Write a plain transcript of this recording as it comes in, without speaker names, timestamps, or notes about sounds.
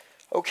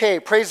Okay,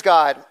 praise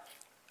God.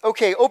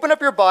 Okay, open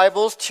up your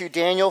Bibles to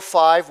Daniel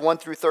 5, 1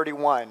 through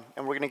 31,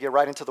 and we're going to get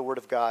right into the Word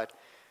of God.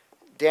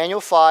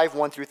 Daniel 5,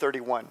 1 through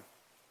 31.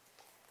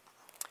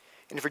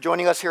 And if you're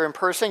joining us here in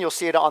person, you'll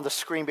see it on the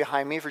screen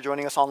behind me. If you're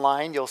joining us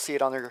online, you'll see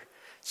it on your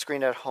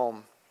screen at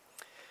home.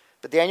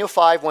 But Daniel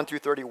 5, 1 through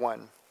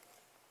 31.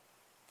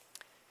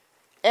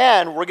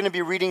 And we're going to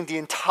be reading the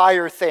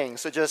entire thing,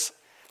 so just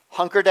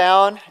hunker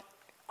down,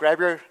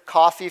 grab your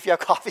coffee if you have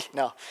coffee.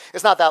 No,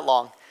 it's not that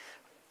long.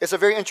 It's a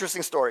very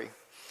interesting story.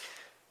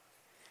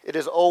 It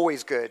is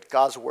always good,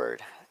 God's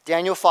word.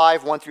 Daniel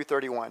 5, 1 through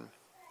 31.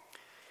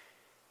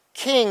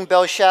 King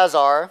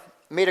Belshazzar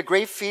made a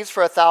great feast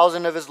for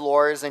 1,000 of his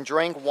lords and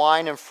drank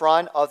wine in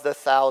front of the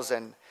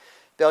 1,000.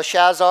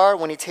 Belshazzar,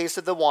 when he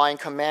tasted the wine,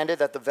 commanded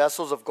that the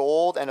vessels of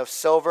gold and of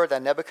silver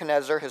that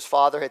Nebuchadnezzar his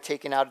father had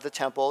taken out of the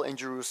temple in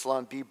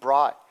Jerusalem be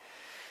brought,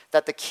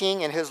 that the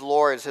king and his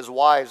lords, his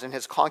wives, and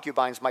his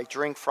concubines might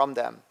drink from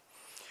them.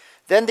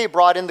 Then they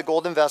brought in the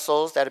golden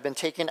vessels that had been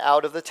taken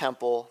out of the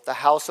temple, the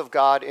house of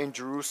God in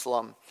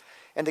Jerusalem.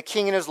 And the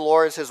king and his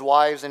lords, his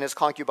wives, and his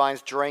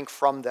concubines drank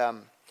from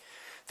them.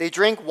 They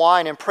drank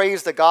wine and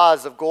praised the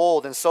gods of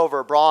gold and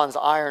silver, bronze,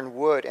 iron,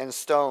 wood, and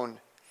stone.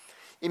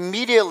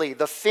 Immediately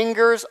the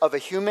fingers of a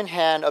human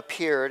hand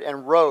appeared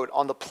and wrote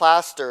on the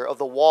plaster of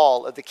the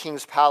wall of the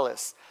king's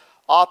palace,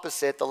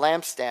 opposite the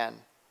lampstand.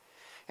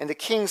 And the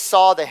king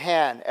saw the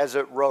hand as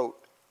it wrote.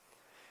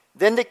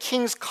 Then the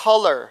king's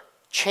color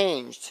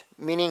changed,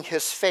 meaning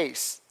his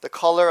face, the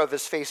color of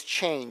his face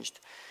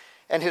changed,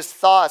 and his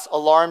thoughts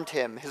alarmed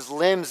him. His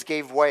limbs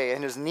gave way,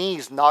 and his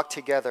knees knocked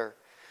together.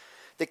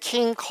 The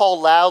king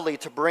called loudly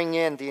to bring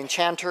in the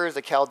enchanters,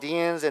 the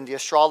Chaldeans, and the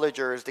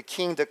astrologers. The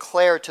king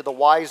declared to the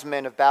wise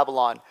men of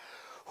Babylon,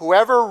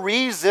 "Whoever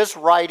reads this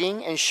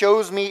writing and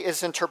shows me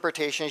its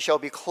interpretation shall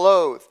be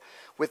clothed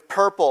with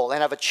purple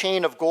and have a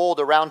chain of gold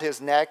around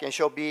his neck and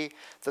shall be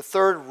the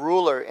third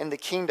ruler in the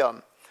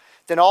kingdom."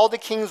 Then all the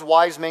king's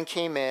wise men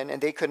came in,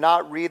 and they could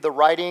not read the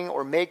writing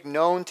or make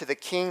known to the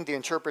king the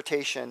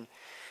interpretation.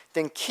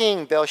 Then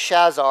King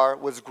Belshazzar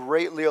was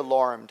greatly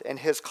alarmed, and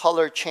his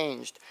color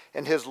changed,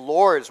 and his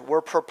lords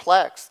were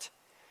perplexed.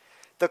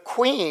 The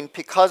queen,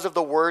 because of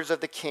the words of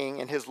the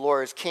king and his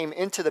lords, came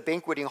into the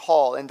banqueting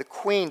hall, and the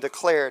queen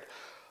declared,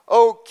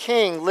 "O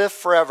king, live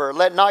forever.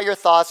 Let not your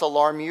thoughts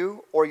alarm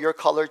you, or your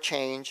color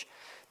change.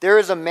 There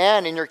is a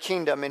man in your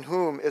kingdom in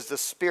whom is the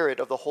spirit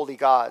of the holy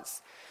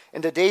gods. In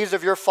the days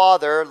of your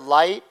father,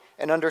 light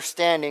and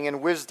understanding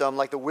and wisdom,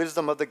 like the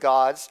wisdom of the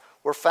gods,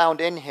 were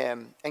found in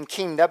him. And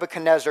King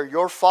Nebuchadnezzar,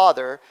 your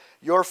father,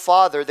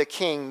 the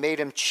king, made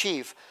him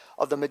chief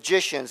of the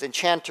magicians,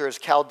 enchanters,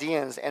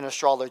 Chaldeans, and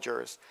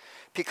astrologers.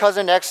 Because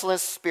an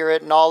excellent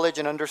spirit, knowledge,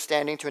 and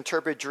understanding to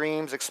interpret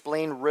dreams,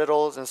 explain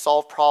riddles, and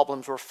solve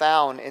problems were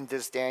found in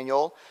this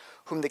Daniel,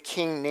 whom the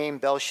king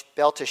named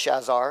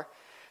Belteshazzar.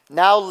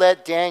 Now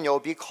let Daniel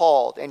be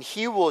called, and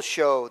he will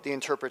show the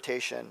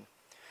interpretation."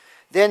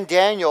 Then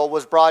Daniel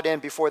was brought in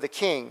before the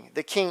king.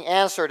 The king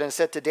answered and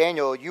said to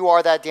Daniel, "You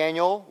are that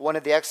Daniel, one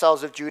of the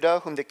exiles of Judah,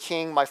 whom the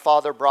king my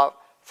father brought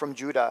from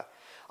Judah.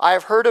 I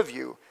have heard of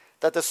you,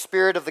 that the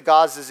spirit of the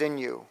gods is in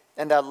you,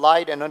 and that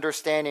light and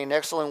understanding and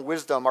excellent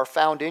wisdom are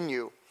found in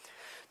you.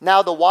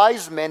 Now the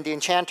wise men, the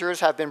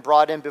enchanters, have been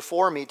brought in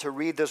before me to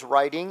read this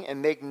writing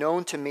and make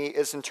known to me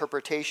its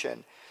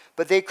interpretation,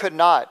 but they could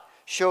not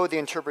show the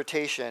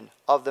interpretation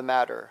of the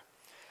matter.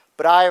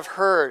 But I have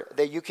heard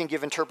that you can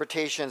give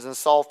interpretations and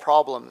solve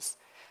problems.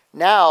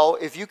 Now,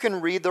 if you can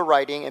read the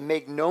writing and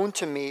make known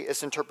to me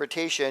its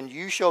interpretation,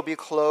 you shall be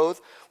clothed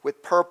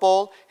with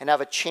purple and have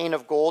a chain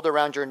of gold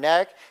around your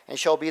neck and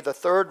shall be the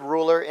third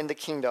ruler in the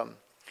kingdom."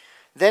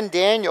 Then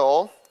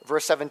Daniel,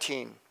 verse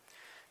 17,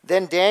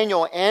 then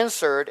Daniel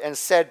answered and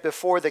said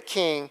before the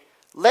king,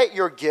 "Let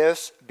your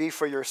gifts be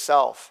for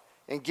yourself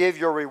and give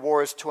your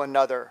rewards to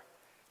another.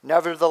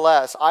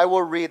 Nevertheless, I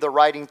will read the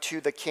writing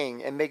to the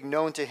king and make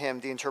known to him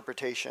the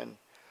interpretation.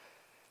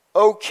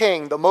 O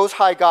king, the Most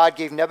High God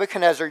gave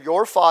Nebuchadnezzar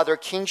your father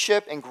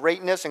kingship and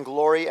greatness and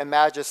glory and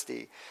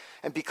majesty.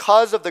 And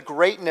because of the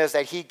greatness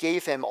that he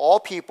gave him, all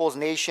peoples,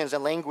 nations,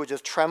 and languages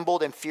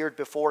trembled and feared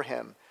before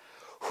him.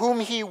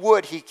 Whom he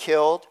would he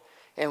killed,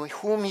 and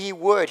whom he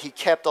would he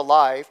kept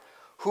alive,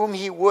 whom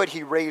he would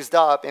he raised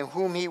up, and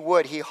whom he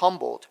would he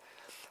humbled.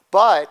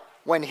 But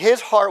when his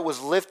heart was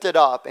lifted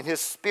up and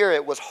his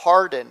spirit was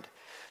hardened,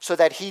 so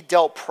that he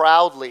dealt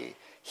proudly,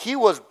 he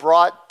was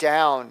brought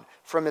down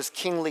from his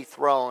kingly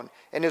throne,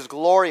 and his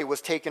glory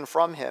was taken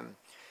from him.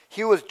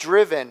 He was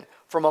driven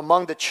from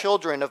among the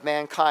children of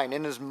mankind,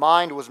 and his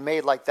mind was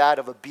made like that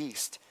of a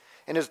beast,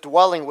 and his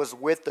dwelling was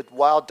with the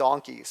wild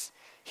donkeys.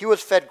 He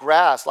was fed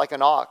grass like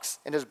an ox,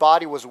 and his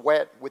body was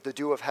wet with the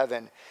dew of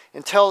heaven,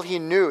 until he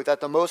knew that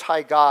the Most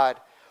High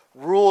God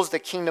rules the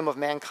kingdom of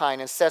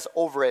mankind and sets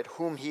over it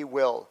whom he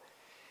will.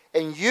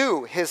 And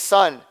you, his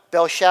son,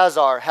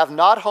 Belshazzar, have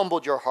not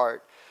humbled your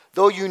heart,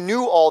 though you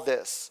knew all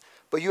this,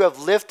 but you have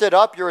lifted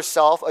up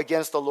yourself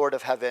against the Lord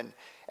of heaven,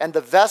 and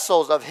the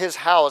vessels of his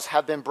house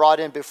have been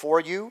brought in before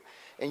you,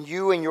 and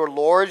you and your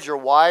lords, your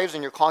wives,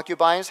 and your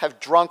concubines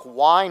have drunk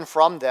wine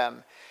from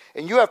them.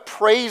 And you have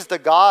praised the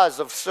gods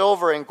of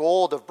silver and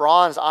gold, of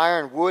bronze,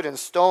 iron, wood, and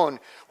stone,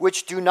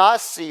 which do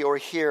not see or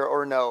hear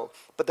or know.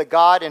 But the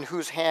God in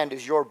whose hand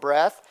is your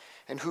breath,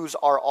 and whose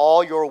are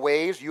all your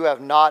ways, you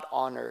have not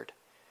honored.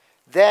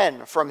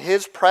 Then from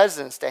his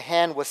presence the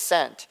hand was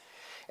sent,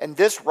 and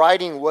this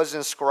writing was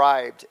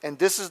inscribed. And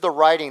this is the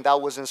writing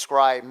that was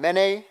inscribed: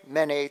 Mene,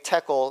 Mene,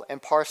 Tekel,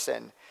 and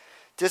Parsin.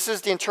 This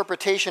is the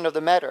interpretation of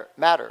the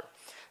matter.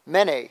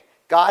 Mene,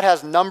 God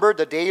has numbered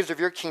the days of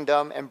your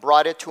kingdom and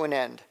brought it to an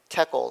end.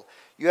 Tekel,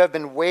 you have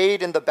been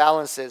weighed in the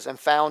balances and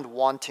found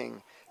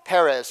wanting.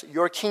 Peres,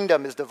 your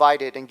kingdom is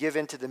divided and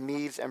given to the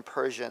Medes and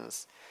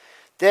Persians.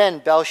 Then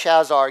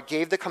Belshazzar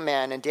gave the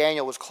command, and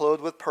Daniel was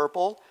clothed with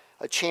purple.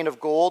 A chain of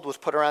gold was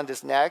put around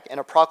his neck, and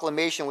a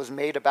proclamation was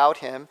made about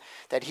him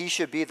that he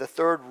should be the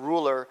third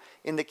ruler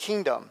in the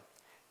kingdom.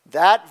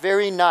 That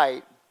very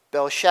night,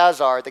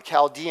 Belshazzar, the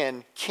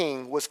Chaldean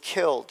king, was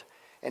killed,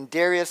 and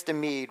Darius the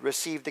Mede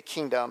received the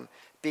kingdom,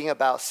 being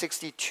about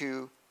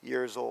 62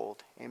 years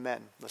old.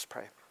 Amen. Let's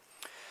pray.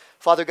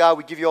 Father God,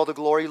 we give you all the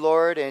glory,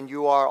 Lord, and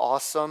you are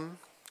awesome.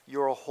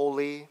 You are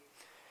holy.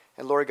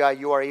 And Lord God,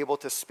 you are able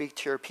to speak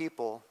to your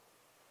people.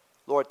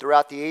 Lord,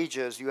 throughout the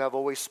ages, you have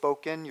always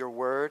spoken your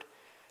word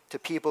to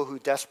people who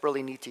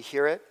desperately need to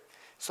hear it.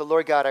 So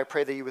Lord God, I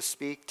pray that you would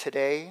speak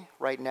today,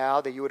 right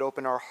now, that you would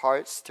open our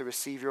hearts to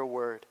receive your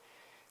word.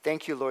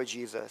 Thank you, Lord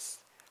Jesus.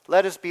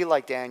 Let us be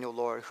like Daniel,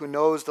 Lord, who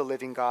knows the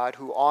living God,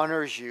 who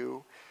honors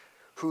you,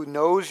 who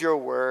knows your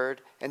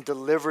word and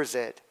delivers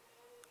it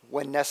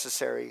when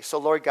necessary. So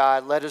Lord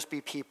God, let us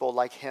be people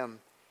like him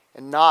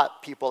and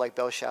not people like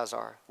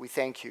Belshazzar. We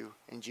thank you.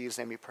 In Jesus'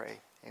 name we pray.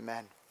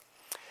 Amen.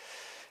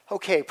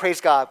 Okay,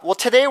 praise God. Well,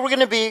 today we're going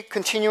to be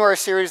continuing our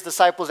series,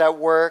 Disciples at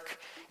Work,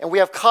 and we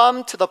have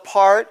come to the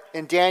part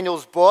in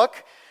Daniel's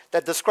book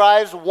that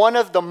describes one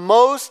of the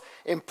most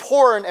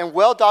important and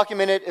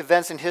well-documented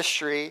events in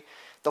history,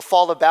 the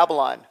fall of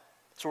Babylon.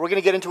 So we're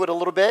going to get into it a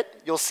little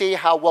bit. You'll see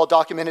how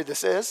well-documented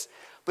this is,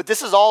 but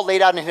this is all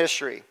laid out in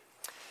history.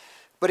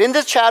 But in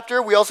this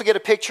chapter, we also get a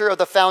picture of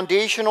the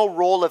foundational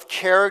role of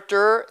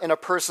character in a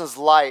person's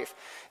life.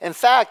 In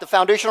fact, the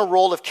foundational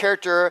role of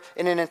character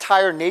in an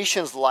entire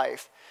nation's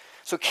life.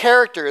 So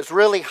character is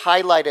really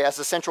highlighted as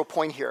a central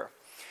point here.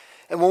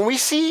 And when we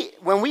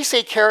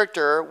say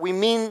character, we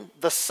mean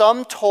the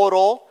sum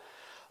total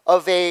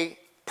of a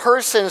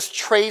person's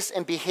traits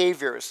and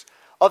behaviors,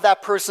 of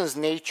that person's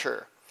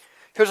nature.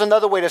 Here's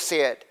another way to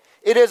say it.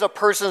 It is a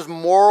person's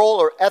moral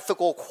or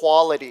ethical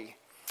quality.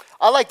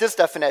 I like this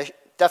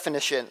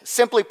definition.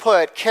 Simply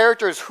put,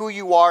 character is who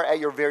you are at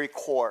your very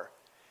core.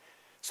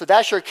 So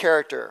that's your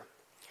character.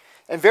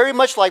 And very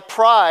much like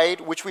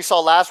pride, which we saw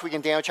last week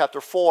in Daniel chapter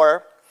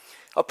 4,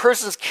 a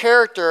person's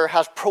character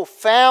has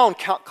profound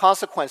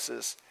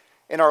consequences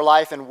in our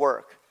life and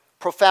work.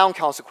 Profound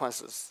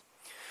consequences.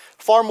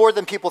 Far more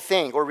than people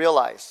think or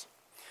realize.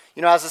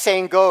 You know, as the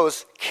saying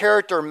goes,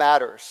 character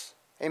matters.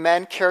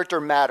 Amen? Character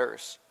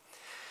matters.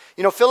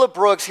 You know, Philip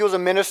Brooks, he was a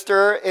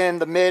minister in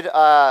the mid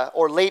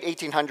or late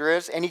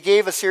 1800s, and he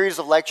gave a series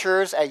of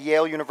lectures at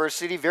Yale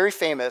University, very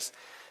famous,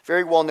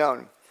 very well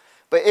known.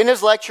 But in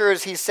his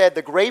lectures, he said,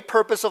 the great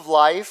purpose of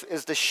life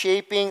is the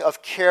shaping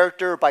of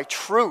character by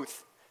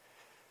truth.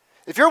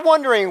 If you're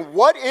wondering,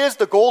 what is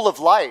the goal of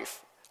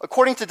life?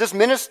 According to this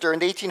minister in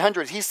the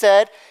 1800s, he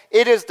said,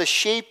 it is the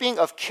shaping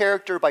of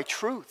character by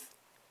truth.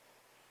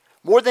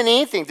 More than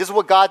anything, this is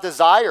what God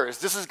desires.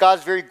 This is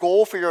God's very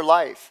goal for your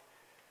life,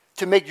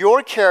 to make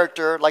your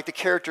character like the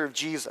character of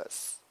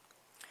Jesus.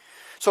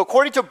 So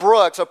according to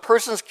Brooks, a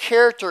person's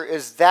character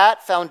is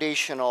that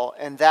foundational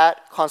and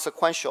that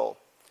consequential.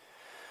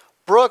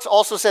 Brooks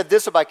also said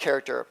this about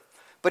character.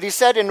 But he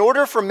said in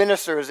order for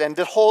ministers, and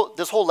this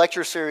whole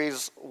lecture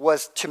series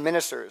was to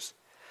ministers,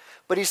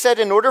 but he said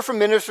in order for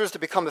ministers to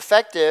become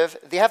effective,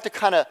 they have to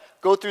kind of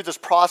go through this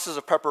process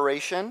of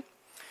preparation.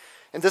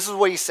 And this is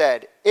what he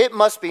said. It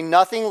must be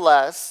nothing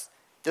less,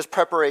 this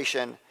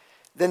preparation,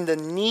 than the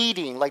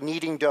kneading, like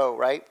kneading dough,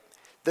 right?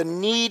 The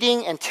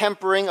kneading and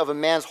tempering of a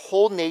man's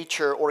whole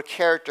nature or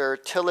character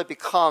till it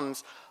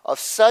becomes of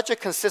such a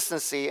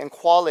consistency and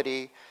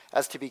quality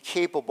as to be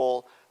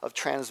capable of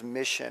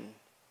transmission.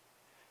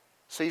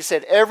 So he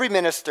said every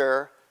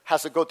minister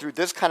has to go through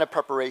this kind of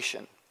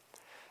preparation.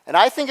 And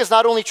I think it's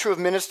not only true of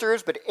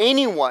ministers, but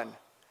anyone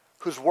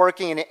who's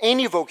working in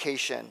any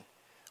vocation,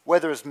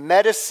 whether it's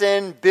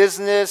medicine,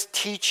 business,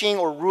 teaching,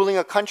 or ruling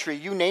a country,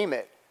 you name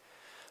it.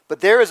 But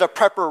there is a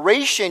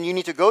preparation you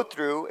need to go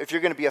through if you're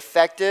going to be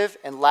effective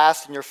and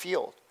last in your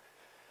field.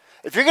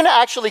 If you're going to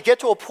actually get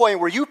to a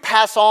point where you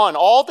pass on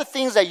all the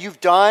things that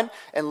you've done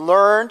and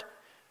learned,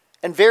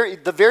 and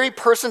the very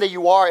person that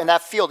you are in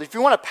that field, if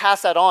you want to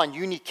pass that on,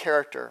 you need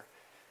character.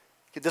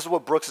 This is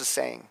what Brooks is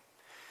saying.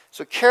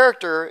 So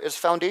character is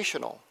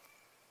foundational.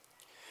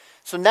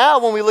 So now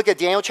when we look at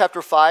Daniel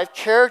chapter 5,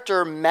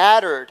 character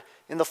mattered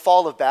in the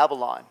fall of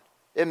Babylon.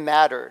 It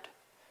mattered.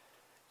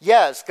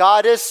 Yes,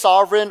 God is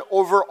sovereign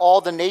over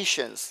all the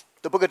nations.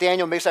 The book of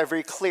Daniel makes that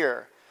very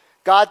clear.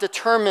 God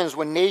determines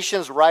when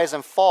nations rise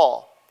and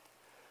fall.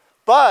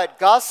 But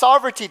God's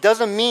sovereignty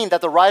doesn't mean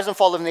that the rise and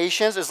fall of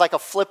nations is like a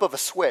flip of a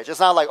switch. It's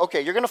not like,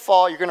 okay, you're going to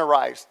fall, you're going to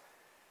rise.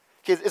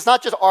 Okay, it's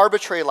not just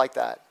arbitrary like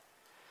that.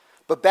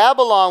 But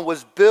Babylon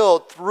was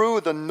built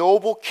through the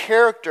noble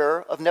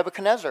character of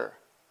Nebuchadnezzar.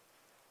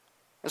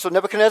 And so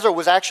Nebuchadnezzar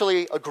was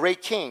actually a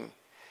great king.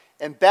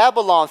 And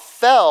Babylon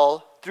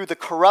fell through the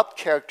corrupt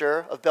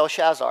character of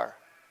Belshazzar.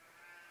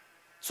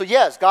 So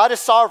yes, God is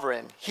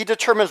sovereign. He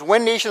determines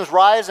when nations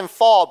rise and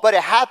fall, but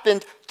it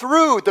happened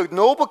through the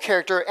noble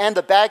character and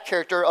the bad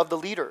character of the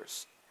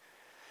leaders.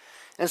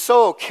 And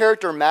so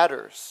character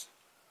matters.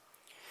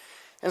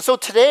 And so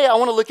today I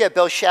want to look at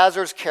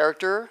Belshazzar's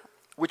character,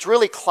 which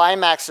really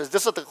climaxes.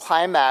 This is the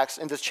climax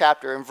in this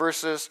chapter in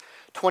verses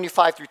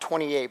 25 through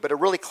 28, but it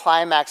really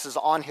climaxes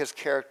on his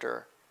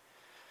character.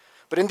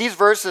 But in these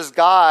verses,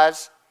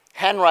 God's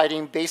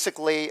handwriting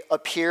basically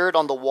appeared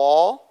on the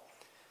wall.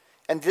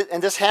 And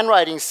this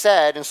handwriting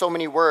said, in so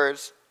many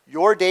words,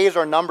 "Your days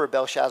are numbered,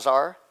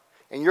 Belshazzar,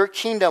 and your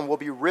kingdom will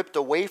be ripped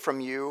away from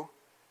you."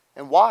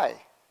 And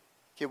why?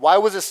 Okay, why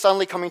was it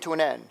suddenly coming to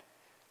an end?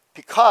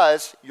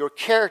 Because your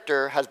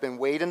character has been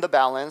weighed in the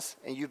balance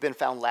and you've been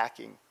found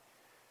lacking.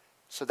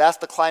 So that's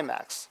the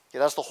climax. Okay,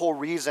 that's the whole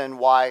reason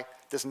why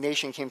this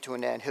nation came to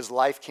an end. His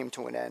life came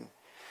to an end.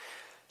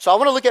 So I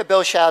want to look at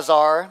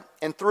Belshazzar,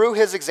 and through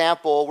his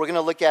example, we're going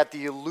to look at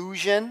the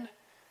illusion,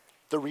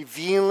 the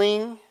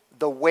revealing,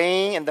 the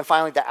weighing, and then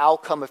finally the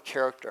outcome of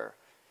character.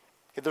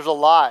 Okay, there's a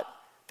lot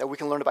that we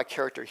can learn about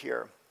character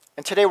here.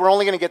 And today we're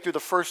only going to get through the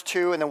first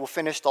two, and then we'll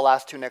finish the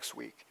last two next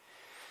week.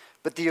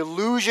 But the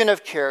illusion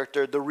of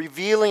character, the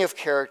revealing of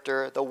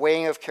character, the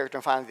weighing of character,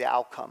 and finally the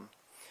outcome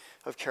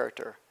of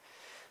character.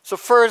 So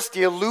first,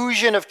 the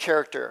illusion of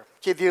character.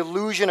 Okay, the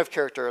illusion of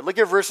character. Look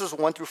at verses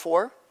 1 through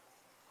 4.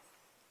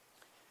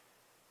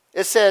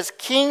 It says,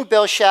 "King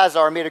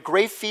Belshazzar made a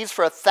great feast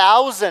for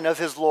 1,000 of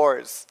his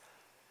lords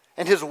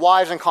and his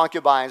wives and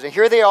concubines. And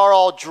here they are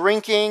all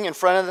drinking in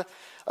front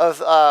of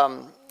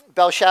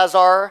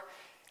Belshazzar.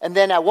 And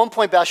then at one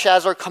point,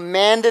 Belshazzar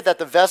commanded that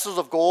the vessels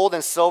of gold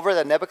and silver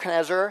that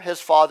Nebuchadnezzar,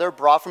 his father,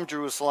 brought from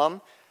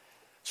Jerusalem."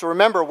 So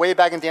remember, way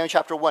back in Daniel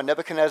chapter 1,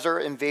 Nebuchadnezzar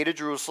invaded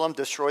Jerusalem,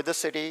 destroyed the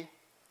city,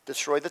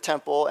 destroyed the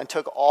temple, and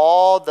took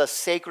all the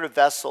sacred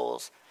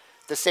vessels,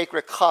 the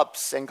sacred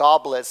cups and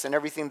goblets and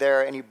everything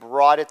there, and he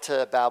brought it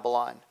to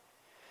Babylon.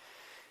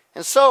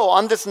 And so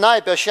on this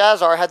night,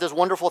 Belshazzar had this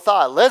wonderful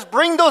thought. Let's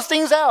bring those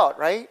things out,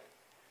 right?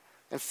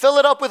 And fill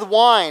it up with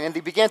wine. And they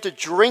began to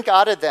drink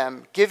out of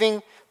them,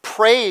 giving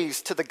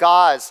praise to the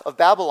gods of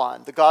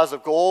Babylon, the gods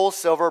of gold,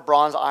 silver,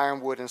 bronze,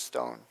 iron, wood, and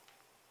stone.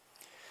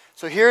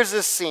 So here's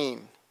this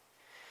scene.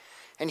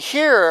 And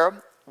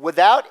here,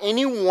 without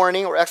any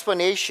warning or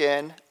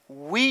explanation,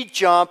 we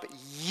jump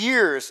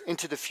years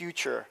into the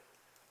future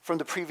from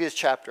the previous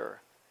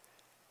chapter.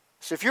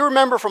 So if you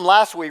remember from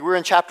last week, we were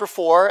in chapter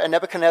 4, and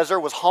Nebuchadnezzar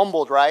was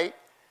humbled, right?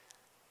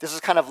 This is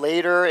kind of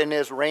later in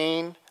his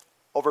reign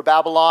over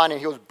Babylon, and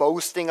he was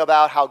boasting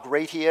about how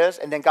great he is,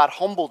 and then God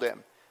humbled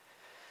him.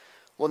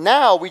 Well,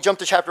 now we jump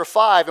to chapter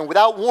 5, and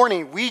without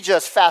warning, we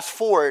just fast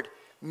forward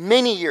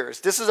many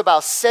years. This is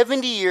about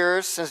 70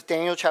 years since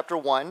Daniel chapter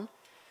 1,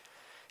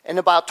 and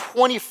about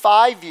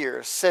 25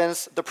 years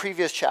since the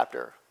previous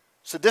chapter.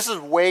 So this is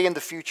way in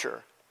the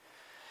future.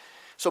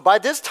 So by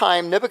this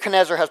time,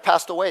 Nebuchadnezzar has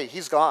passed away.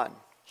 He's gone.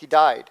 He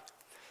died.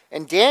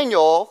 And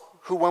Daniel,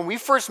 who when we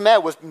first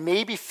met was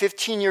maybe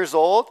 15 years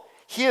old,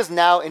 he is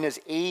now in his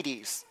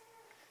 80s.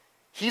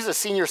 He's a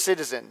senior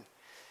citizen.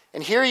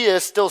 And here he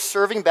is still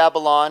serving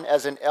Babylon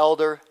as an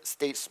elder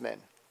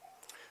statesman.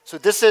 So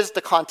this is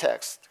the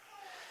context.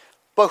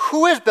 But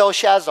who is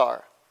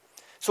Belshazzar?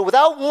 So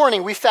without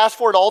warning, we fast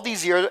forward all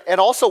these years, and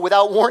also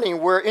without warning,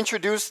 we're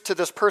introduced to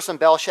this person,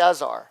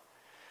 Belshazzar.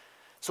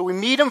 So we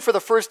meet him for the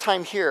first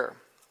time here,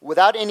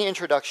 without any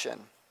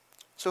introduction.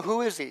 So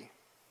who is he?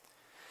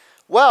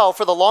 Well,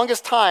 for the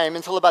longest time,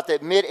 until about the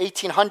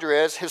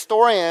mid-1800s,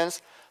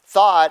 historians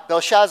thought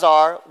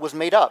Belshazzar was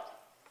made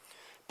up,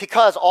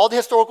 because all the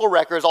historical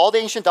records, all the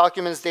ancient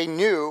documents they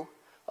knew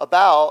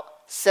about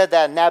said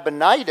that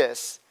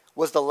Nabonidus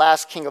was the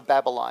last king of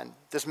Babylon,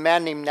 this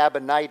man named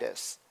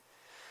Nabonidus.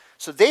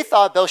 So they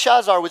thought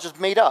Belshazzar was just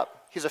made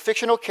up. He's a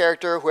fictional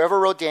character. Whoever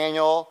wrote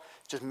Daniel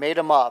just made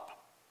him up,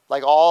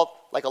 like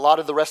a lot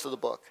of the rest of the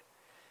book.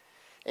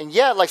 And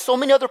yet, like so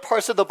many other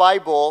parts of the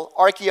Bible,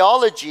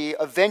 archaeology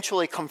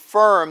eventually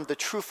confirmed the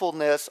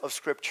truthfulness of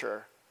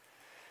Scripture.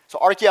 So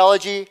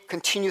archaeology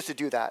continues to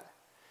do that.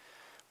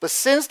 But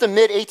since the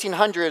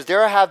mid-1800s,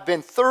 there have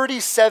been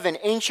 37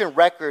 ancient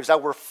records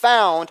that were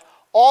found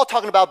all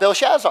talking about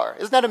Belshazzar.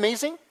 Isn't that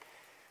amazing?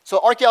 So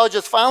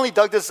archaeologists finally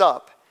dug this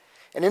up.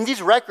 And in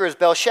these records,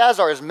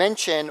 Belshazzar is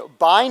mentioned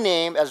by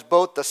name as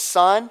both the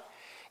son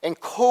and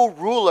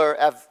co-ruler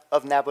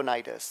of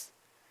Nabonidus,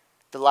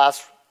 the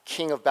last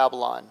king of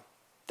Babylon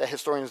that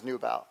historians knew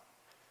about.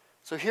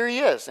 So here he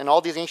is in all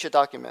these ancient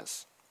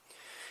documents.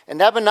 And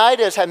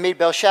Nabonidus had made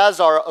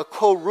Belshazzar a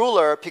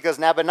co-ruler because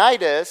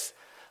Nabonidus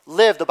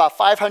lived about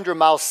 500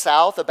 miles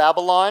south of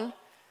Babylon.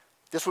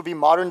 This would be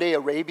modern-day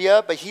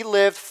Arabia, but he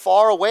lived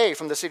far away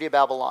from the city of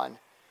Babylon.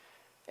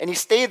 And he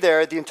stayed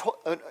there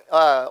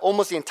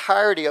almost the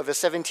entirety of his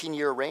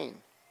 17-year reign.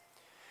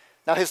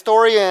 Now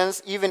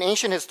historians, even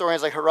ancient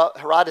historians like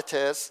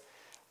Herodotus,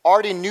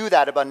 already knew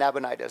that about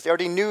Nabonidus. They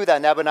already knew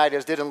that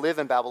Nabonidus didn't live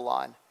in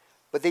Babylon.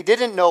 But they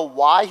didn't know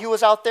why he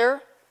was out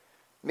there.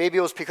 Maybe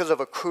it was because of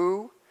a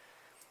coup.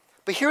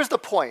 But here's the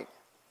point.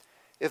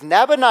 If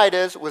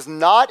Nabonidus was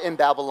not in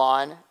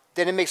Babylon,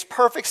 then it makes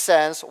perfect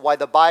sense why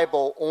the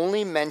Bible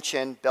only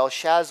mentioned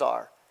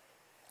Belshazzar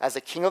as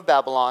the king of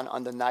Babylon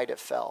on the night it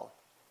fell.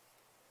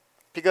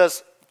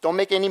 Because don't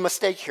make any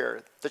mistake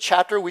here. The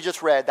chapter we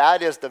just read,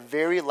 that is the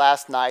very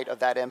last night of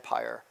that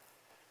empire.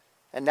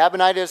 And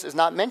Nabonidus is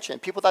not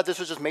mentioned. People thought this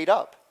was just made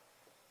up.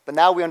 But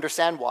now we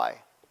understand why.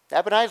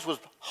 Nabonidus was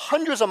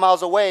hundreds of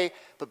miles away,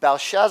 but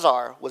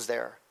Belshazzar was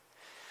there.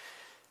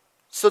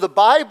 So the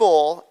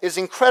Bible is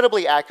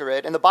incredibly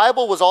accurate, and the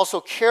Bible was also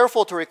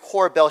careful to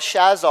record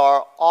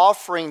Belshazzar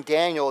offering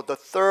Daniel the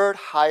third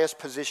highest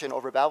position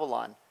over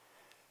Babylon.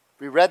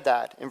 We read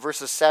that in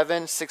verses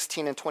 7,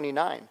 16, and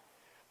 29.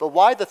 But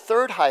why the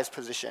third highest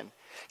position?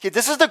 Okay,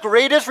 this is the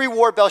greatest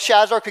reward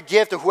Belshazzar could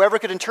give to whoever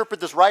could interpret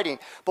this writing.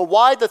 But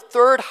why the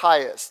third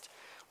highest?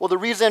 Well, the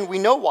reason we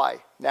know why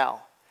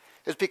now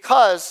is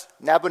because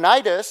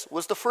Nabonidus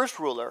was the first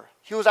ruler.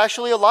 He was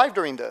actually alive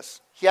during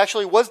this. He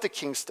actually was the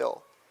king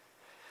still.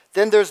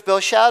 Then there's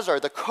Belshazzar,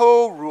 the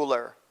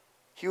co-ruler.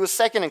 He was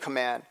second in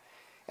command.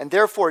 And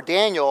therefore,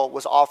 Daniel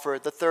was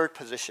offered the third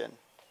position.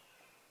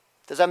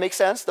 Does that make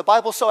sense? The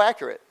Bible's so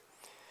accurate.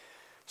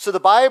 So the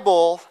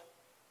Bible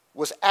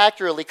was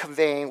accurately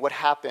conveying what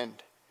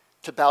happened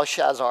to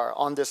Belshazzar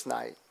on this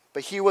night.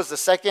 But he was the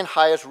second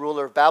highest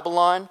ruler of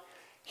Babylon.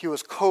 He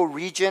was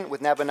co-regent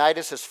with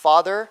Nabonidus, his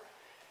father.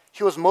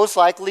 He was most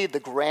likely the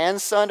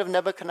grandson of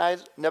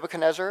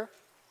Nebuchadnezzar.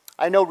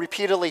 I know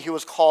repeatedly he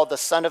was called the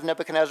son of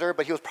Nebuchadnezzar,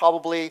 but he was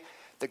probably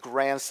the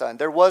grandson.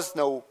 There was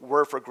no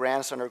word for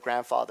grandson or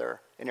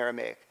grandfather in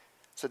Aramaic.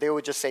 So they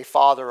would just say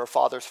father or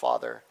father's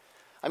father.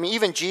 I mean,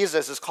 even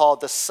Jesus is called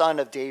the son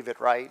of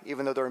David, right?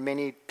 Even though there are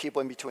many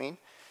people in between.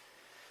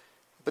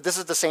 But this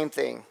is the same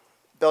thing.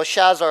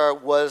 Belshazzar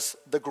was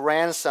the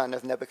grandson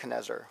of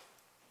Nebuchadnezzar.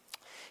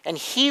 And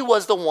he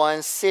was the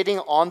one sitting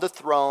on the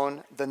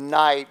throne the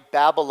night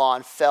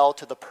Babylon fell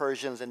to the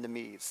Persians and the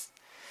Medes.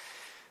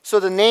 So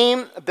the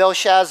name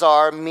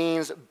Belshazzar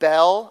means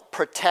Bel,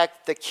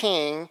 protect the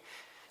king.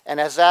 And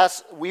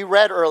as we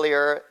read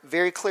earlier,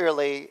 very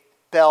clearly,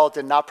 Bel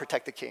did not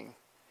protect the king.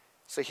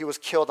 So he was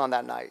killed on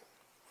that night.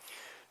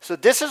 So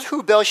this is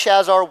who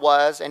Belshazzar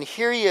was, and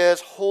here he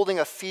is holding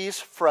a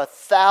feast for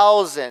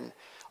 1,000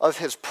 of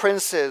his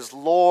princes,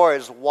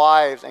 lords,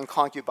 wives, and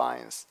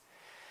concubines.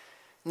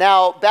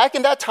 Now, back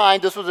in that time,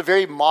 this was a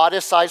very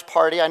modest-sized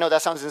party. I know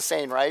that sounds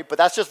insane, right? But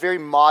that's just very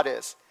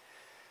modest.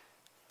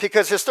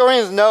 Because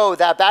historians know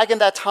that back in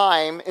that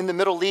time, in the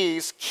Middle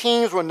East,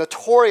 kings were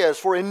notorious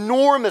for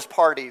enormous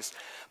parties.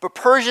 But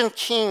Persian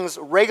kings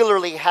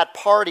regularly had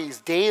parties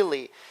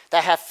daily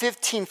that had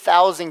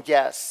 15,000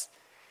 guests,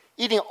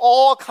 eating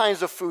all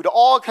kinds of food,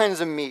 all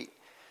kinds of meat.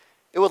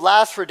 It would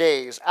last for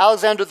days.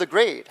 Alexander the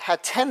Great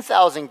had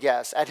 10,000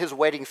 guests at his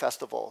wedding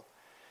festival.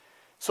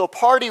 So a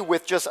party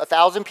with just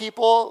 1,000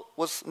 people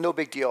was no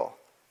big deal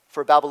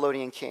for a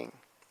Babylonian king.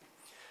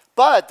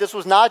 But this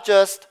was not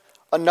just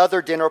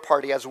another dinner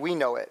party as we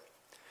know it.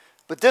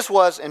 But this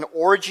was an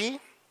orgy.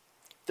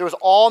 There was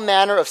all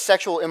manner of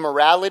sexual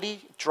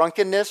immorality,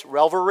 drunkenness,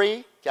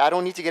 revelry. I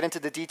don't need to get into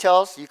the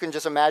details. You can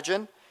just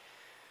imagine.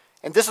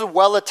 And this is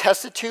well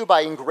attested to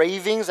by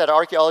engravings that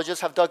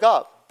archaeologists have dug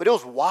up. But it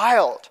was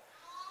wild.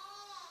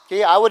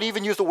 Okay, I would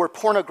even use the word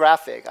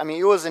pornographic. I mean,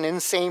 it was an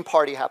insane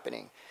party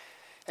happening.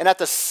 And at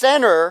the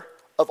center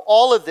of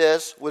all of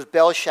this was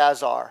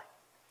Belshazzar,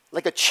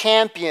 like a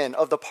champion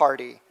of the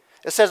party.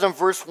 It says in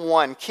verse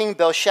 1, King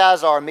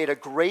Belshazzar made a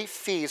great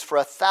feast for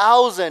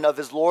 1,000 of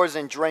his lords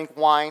and drank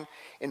wine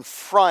in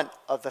front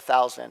of the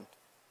 1,000.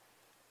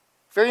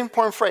 Very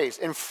important phrase,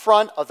 in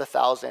front of the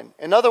 1,000.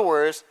 In other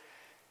words,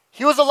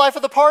 he was the life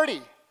of the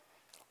party.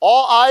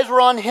 All eyes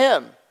were on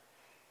him.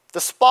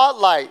 The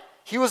spotlight,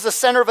 he was the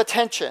center of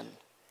attention.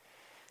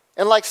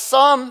 And like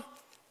some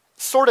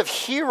sort of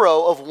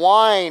hero of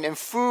wine and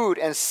food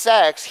and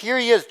sex, here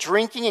he is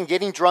drinking and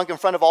getting drunk in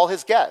front of all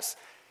his guests.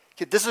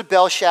 Okay, this is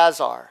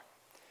Belshazzar.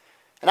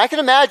 And I can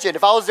imagine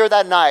if I was there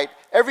that night,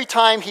 every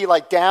time he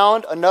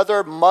downed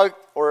another mug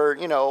or,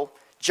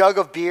 jug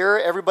of beer,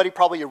 everybody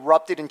probably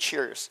erupted in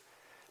cheers.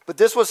 But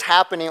this was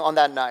happening on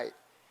that night.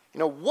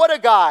 What a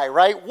guy,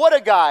 right? What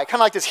a guy,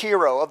 kind of like this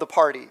hero of the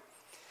party.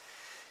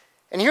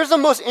 And here's the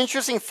most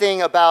interesting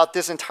thing about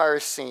this entire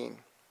scene.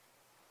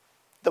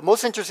 The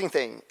most interesting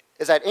thing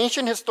is that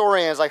ancient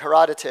historians like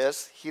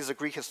Herodotus, he's a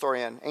Greek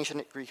historian,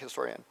 ancient Greek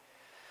historian,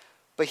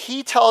 but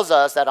he tells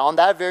us that on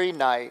that very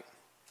night,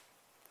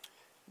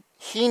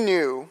 he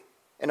knew,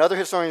 and other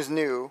historians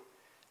knew,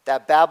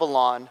 that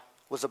Babylon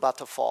was about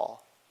to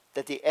fall,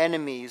 that the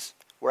enemies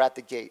were at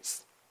the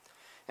gates.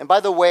 And by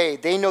the way,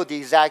 they know the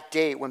exact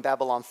date when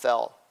Babylon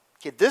fell.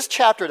 Okay, this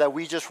chapter that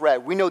we just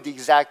read, we know the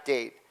exact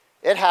date.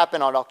 It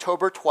happened on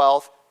October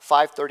 12th,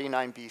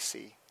 539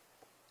 BC.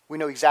 We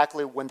know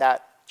exactly when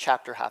that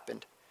chapter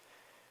happened.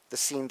 The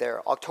scene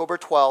there, October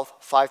 12th,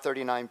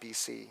 539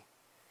 BC.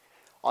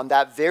 On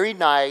that very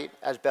night,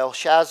 as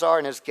Belshazzar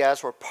and his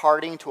guests were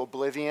partying to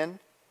oblivion,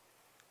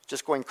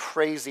 just going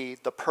crazy,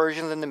 the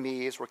Persians and the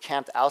Medes were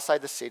camped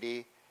outside the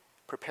city,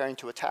 preparing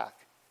to attack.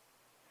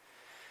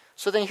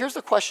 So then here's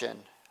the question.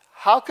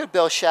 How could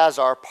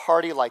Belshazzar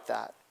party like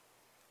that,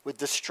 with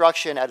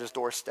destruction at his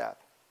doorstep?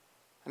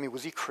 I mean,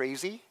 was he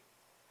crazy?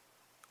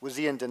 Was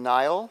he in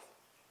denial?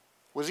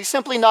 Was he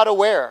simply not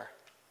aware?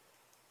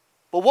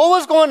 But what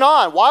was going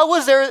on? Why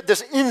was there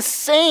this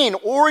insane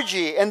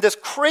orgy and this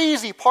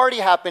crazy party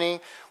happening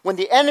when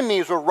the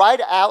enemies were right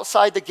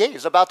outside the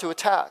gates about to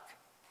attack?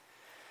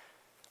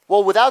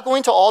 Well, without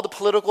going to all the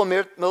political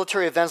and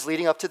military events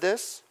leading up to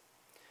this,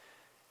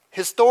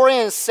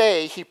 historians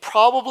say he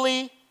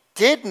probably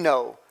did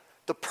know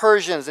the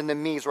Persians and the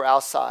Medes were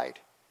outside.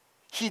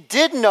 He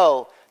did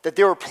know that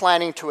they were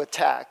planning to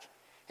attack,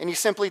 and he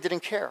simply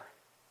didn't care.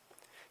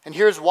 And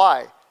here's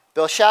why.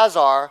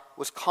 Belshazzar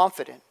was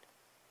confident.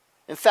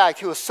 In fact,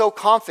 he was so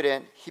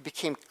confident, he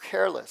became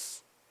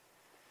careless.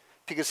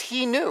 Because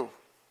he knew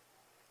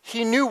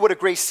what a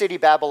great city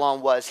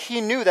Babylon was.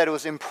 He knew that it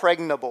was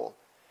impregnable.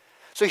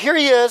 So here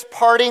he is,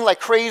 partying like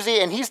crazy,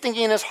 and he's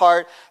thinking in his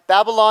heart,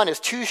 Babylon is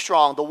too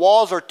strong. The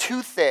walls are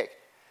too thick.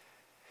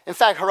 In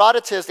fact,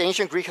 Herodotus, the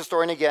ancient Greek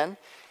historian again,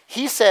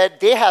 he said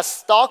they had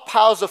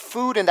stockpiles of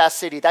food in that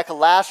city that could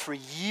last for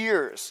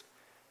years.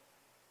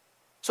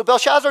 So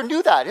Belshazzar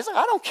knew that. He's like,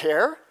 I don't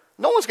care.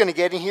 No one's going to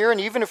get in here, and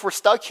even if we're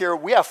stuck here,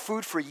 we have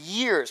food for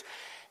years.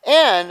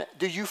 And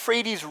the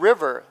Euphrates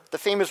River, the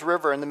famous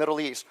river in the Middle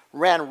East,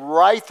 ran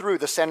right through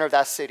the center of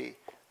that city.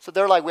 So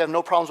they're like, we have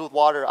no problems with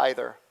water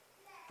either.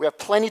 We have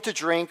plenty to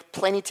drink,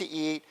 plenty to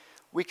eat.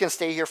 We can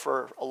stay here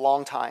for a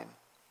long time.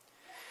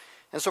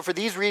 And so for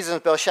these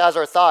reasons,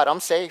 Belshazzar thought,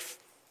 I'm safe.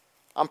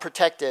 I'm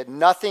protected.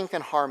 Nothing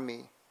can harm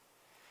me.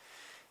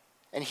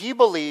 And he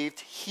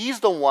believed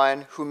he's the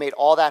one who made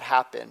all that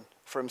happen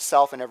for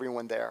himself and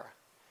everyone there.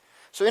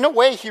 So in a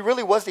way, he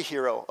really was the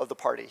hero of the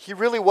party. He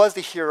really was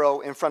the hero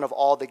in front of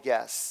all the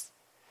guests.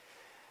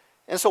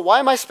 And so why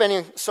am I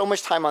spending so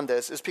much time on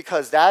this? It's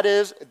because that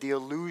is the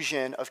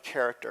illusion of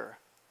character.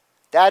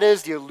 That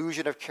is the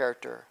illusion of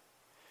character.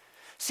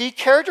 See,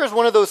 character is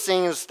one of those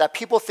things that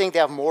people think they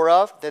have more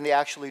of than they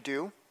actually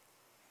do.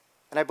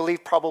 And I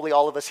believe probably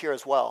all of us here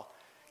as well.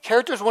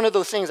 Character is one of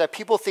those things that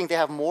people think they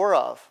have more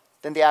of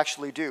than they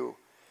actually do.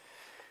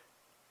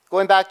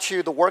 Going back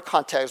to the work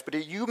context, but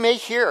you may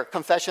hear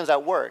confessions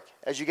at work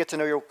as you get to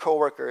know your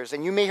coworkers,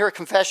 and you may hear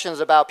confessions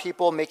about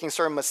people making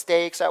certain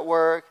mistakes at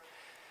work,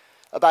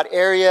 about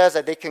areas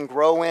that they can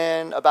grow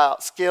in,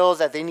 about skills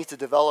that they need to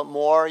develop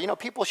more. You know,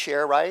 people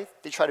share, right?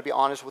 They try to be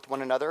honest with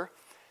one another.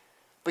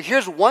 But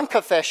here's one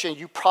confession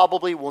you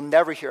probably will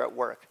never hear at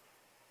work.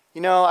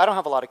 You know, I don't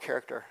have a lot of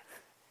character.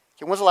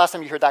 Okay, when's the last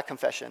time you heard that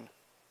confession?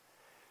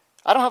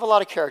 I don't have a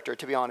lot of character,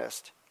 to be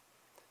honest.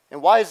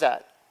 And why is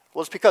that?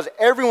 Well, it's because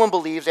everyone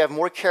believes they have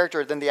more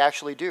character than they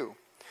actually do.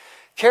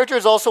 Character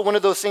is also one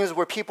of those things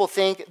where people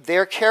think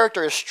their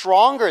character is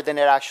stronger than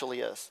it actually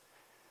is.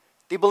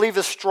 They believe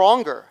it's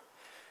stronger.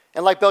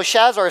 And like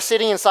Belshazzar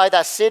sitting inside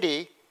that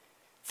city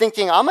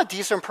thinking, I'm a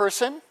decent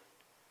person,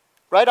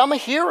 right? I'm a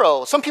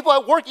hero. Some people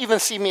at work even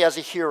see me as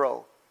a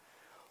hero.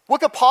 What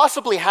could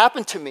possibly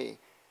happen to me?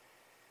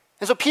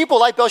 And so people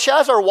like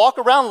Belshazzar walk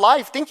around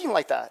life thinking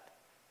like that.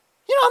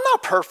 You know, I'm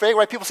not perfect,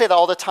 right? People say that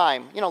all the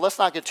time. You know, let's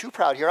not get too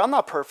proud here. I'm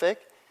not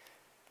perfect,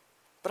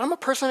 but I'm a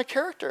person of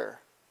character.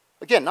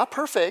 Again, not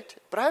perfect,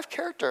 but I have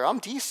character. I'm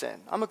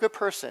decent. I'm a good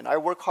person. I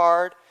work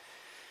hard,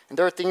 and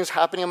there are things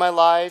happening in my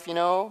life, you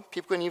know.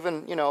 People can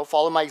even, you know,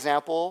 follow my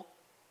example.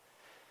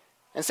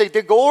 And so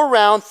they go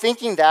around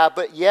thinking that,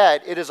 but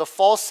yet it is a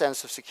false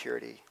sense of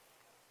security.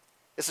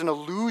 It's an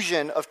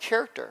illusion of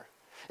character.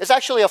 It's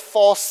actually a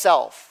false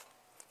self,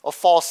 a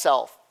false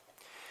self.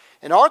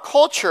 And our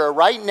culture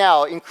right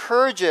now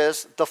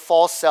encourages the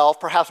false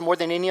self perhaps more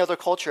than any other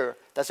culture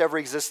that's ever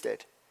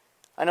existed.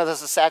 I know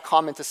that's a sad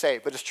comment to say,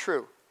 but it's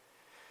true.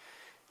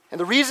 And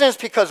the reason is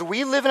because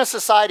we live in a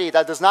society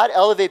that does not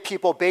elevate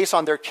people based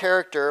on their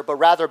character, but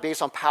rather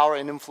based on power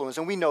and influence.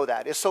 And we know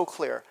that. It's so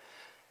clear.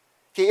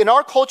 Okay, in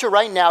our culture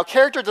right now,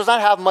 character does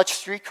not have much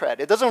street cred.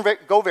 It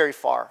doesn't go very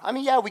far. I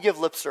mean, yeah, we give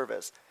lip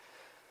service.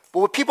 But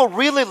what people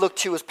really look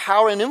to is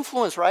power and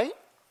influence, right?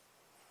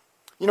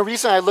 You know,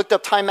 recently I looked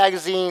up Time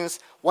Magazine's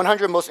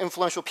 100 most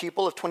influential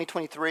people of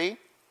 2023.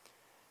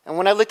 And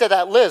when I looked at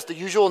that list, the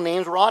usual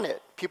names were on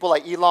it. People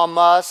like Elon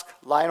Musk,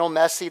 Lionel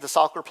Messi, the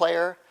soccer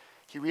player.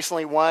 He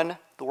recently won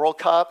the World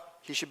Cup.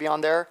 He should be on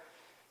there.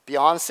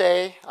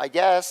 Beyonce, I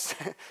guess.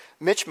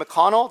 Mitch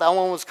McConnell, that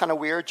one was kind of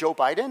weird. Joe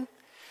Biden.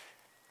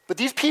 But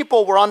these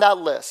people were on that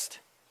list.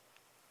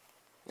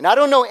 And I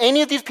don't know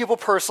any of these people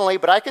personally,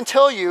 but I can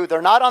tell you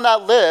they're not on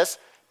that list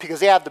because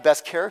they have the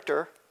best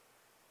character.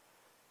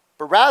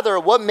 But rather,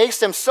 what makes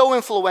them so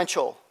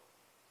influential,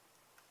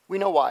 we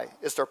know why.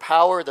 It's their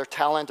power, their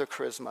talent, their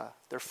charisma,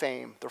 their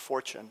fame, their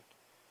fortune.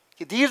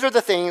 Okay, these are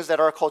the things that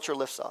our culture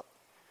lifts up.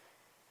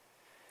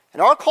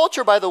 And our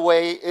culture, by the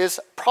way, is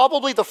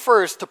probably the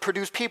first to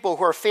produce people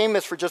who are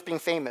famous for just being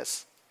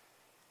famous.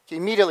 Okay,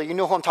 immediately, you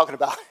know who I'm talking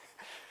about.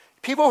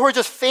 People who are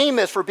just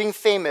famous for being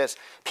famous.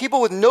 People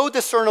with no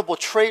discernible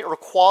trait or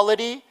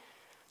quality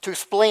to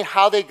explain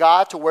how they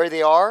got to where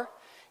they are.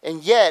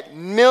 And yet,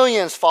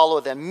 millions follow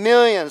them.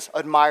 Millions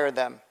admire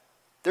them.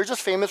 They're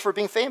just famous for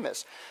being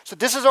famous. So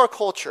this is our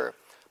culture.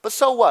 But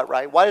so what,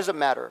 right? Why does it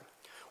matter?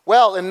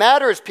 Well, it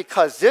matters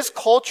because this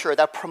culture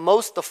that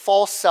promotes the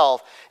false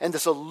self and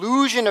this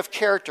illusion of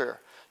character,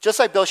 just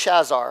like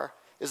Belshazzar,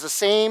 is the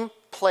same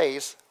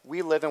place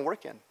we live and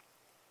work in.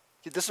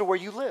 This is where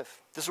you live.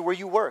 This is where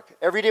you work.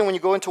 Every day when you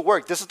go into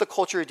work, this is the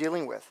culture you're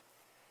dealing with.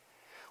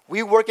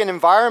 We work in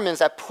environments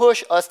that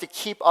push us to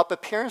keep up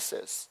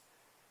appearances.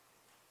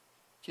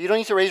 You don't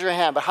need to raise your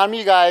hand, but how many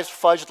of you guys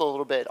fudged a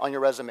little bit on your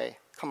resume?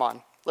 Come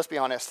on, let's be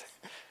honest,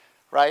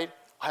 right?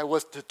 I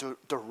was the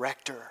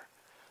director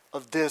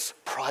of this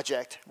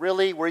project.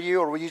 Really? Were you,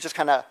 or were you just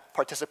kind of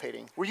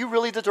participating? Were you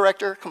really the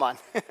director? Come on.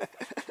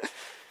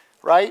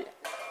 Right?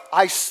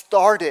 I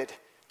started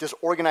this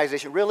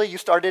organization. Really? You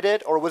started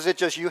it? Or was it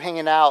just you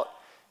hanging out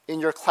in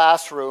your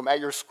classroom at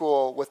your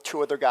school with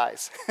two other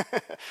guys?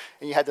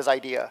 And you had this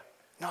idea.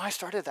 No, I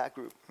started that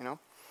group, you know?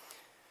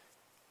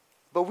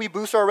 But we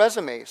boost our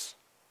resumes.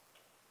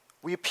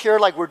 We appear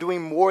like we're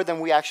doing more than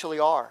we actually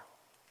are.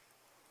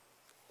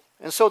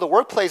 And so the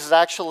workplace is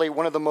actually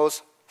one of the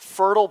most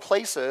fertile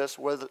places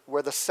where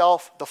the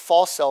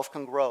false self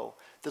can grow,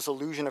 this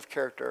illusion of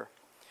character.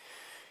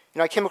 You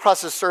know, I came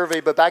across this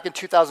survey, but back in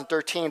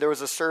 2013, there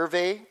was a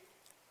survey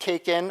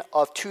taken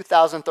of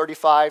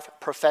 2,035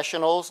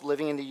 professionals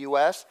living in the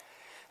US.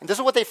 And this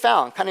is what they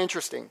found, kind of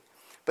interesting.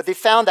 But they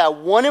found that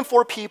 1 in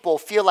 4 people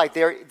feel like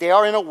they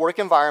are in a work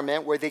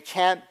environment where they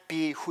can't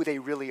be who they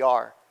really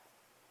are.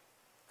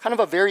 Kind of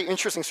a very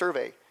interesting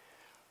survey.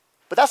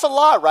 But that's a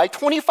lot, right?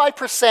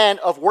 25%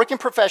 of working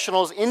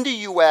professionals in the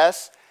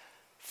US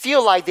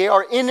feel like they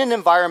are in an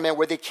environment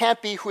where they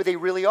can't be who they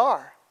really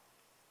are.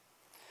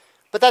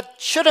 But that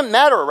shouldn't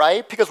matter,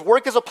 right? Because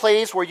work is a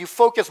place where you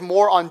focus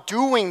more on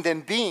doing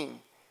than being.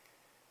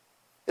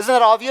 Isn't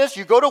that obvious?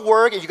 You go to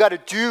work and you got to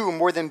do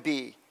more than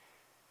be.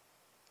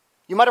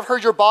 You might have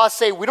heard your boss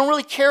say, we don't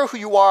really care who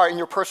you are in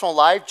your personal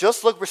life,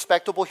 just look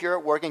respectable here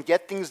at work and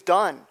get things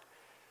done.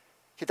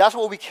 Okay, that's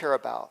what we care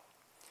about.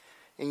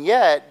 And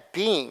yet,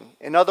 being,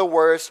 in other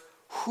words,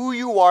 who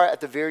you are at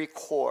the very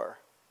core,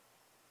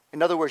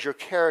 in other words, your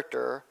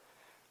character,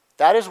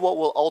 that is what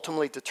will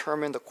ultimately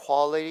determine the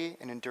quality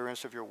and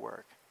endurance of your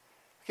work.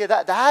 Okay,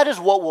 that is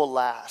what will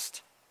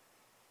last.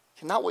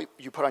 Okay, not what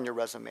you put on your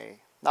resume,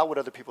 not what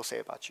other people say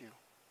about you.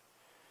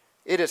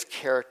 It is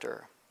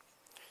character.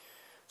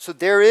 So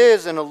there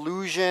is an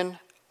illusion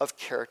of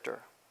character.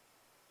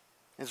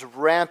 It's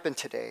rampant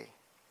today,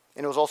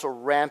 and it was also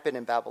rampant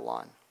in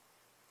Babylon.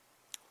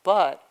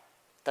 But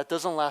that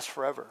doesn't last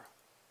forever.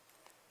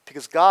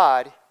 Because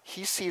God,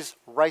 He sees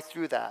right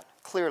through that,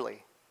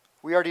 clearly.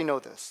 We already know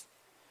this.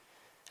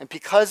 And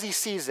because He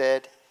sees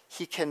it,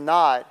 He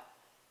cannot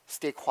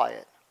stay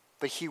quiet.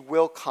 But He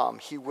will come,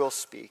 He will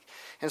speak.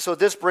 And so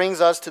this brings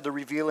us to the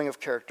revealing of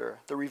character,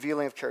 the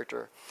revealing of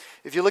character.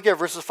 If you look at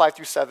verses 5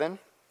 through 7,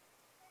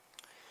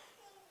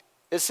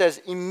 it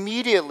says,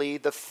 immediately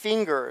the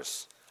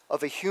fingers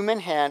of a human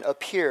hand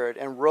appeared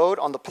and wrote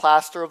on the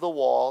plaster of the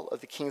wall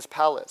of the king's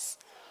palace,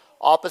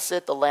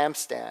 opposite the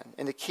lampstand,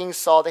 and the king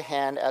saw the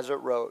hand as it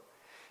wrote.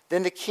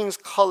 Then the king's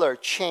color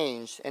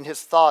changed, and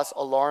his thoughts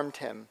alarmed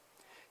him.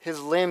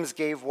 His limbs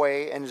gave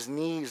way, and his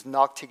knees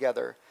knocked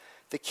together.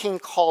 The king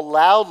called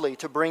loudly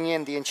to bring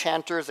in the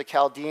enchanters, the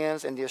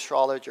Chaldeans, and the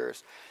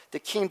astrologers. The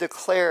king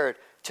declared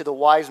to the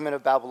wise men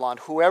of Babylon,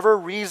 whoever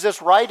reads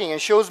this writing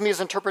and shows me his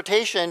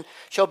interpretation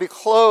shall be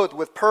clothed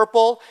with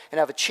purple and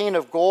have a chain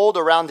of gold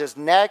around his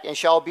neck and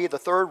shall be the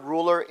third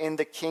ruler in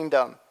the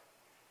kingdom.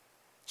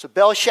 So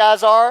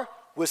Belshazzar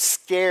was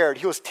scared.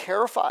 He was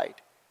terrified.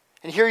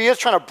 And here he is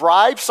trying to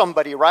bribe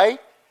somebody, right?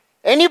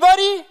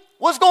 Anybody?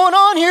 What's going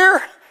on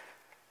here?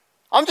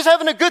 I'm just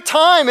having a good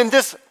time and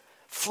this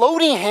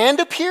floating hand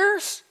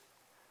appears?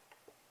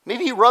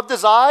 Maybe he rubbed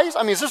his eyes.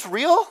 I mean, is this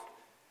real?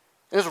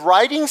 And is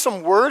writing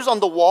some words on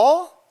the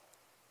wall?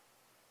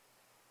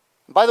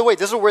 And by the way,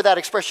 this is where that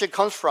expression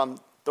comes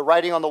from, the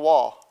writing on the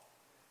wall.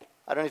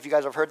 I don't know if you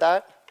guys have heard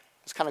that.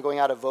 It's kind of going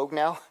out of vogue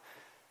now.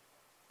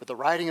 But the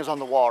writing is on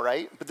the wall,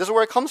 right? But this is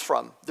where it comes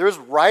from. There's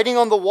writing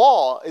on the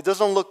wall. It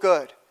doesn't look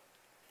good.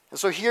 And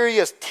so here he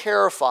is,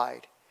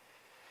 terrified,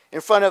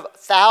 in front of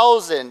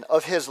thousands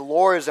of his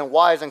lords and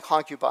wives and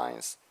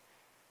concubines.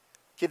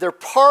 Okay, they're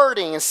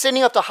partying and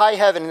sitting up to high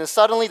heaven, and then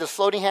suddenly the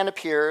floating hand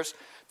appears,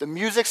 the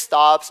music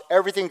stops,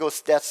 everything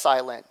goes dead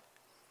silent.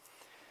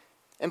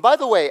 And by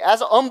the way,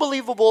 as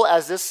unbelievable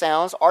as this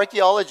sounds,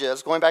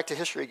 archaeologists, going back to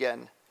history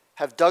again,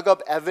 have dug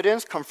up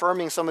evidence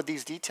confirming some of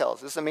these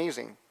details. It's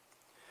amazing.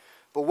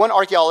 But one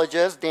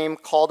archaeologist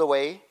named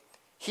Caldaway,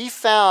 he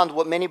found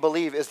what many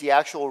believe is the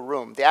actual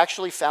room. They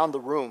actually found the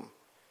room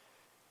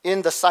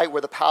in the site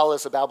where the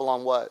palace of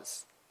Babylon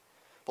was.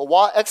 But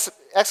while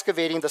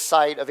excavating the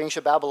site of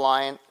ancient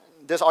Babylon,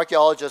 this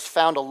archaeologist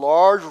found a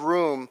large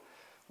room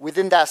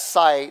within that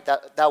site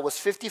that was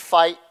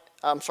 55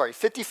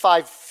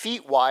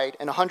 feet wide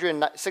and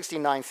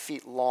 169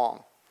 feet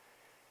long.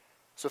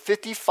 So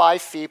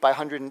 55 feet by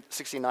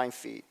 169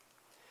 feet.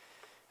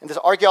 And this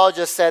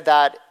archaeologist said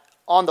that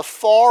on the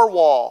far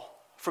wall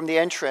from the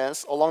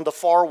entrance, along the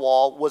far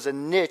wall, was a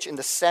niche in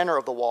the center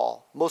of the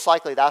wall. Most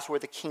likely that's where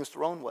the king's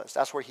throne was.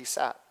 That's where he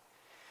sat.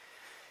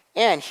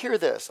 And hear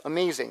this,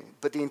 amazing.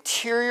 But the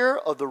interior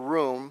of the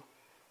room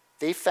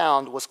they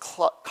found was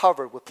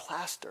covered with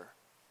plaster.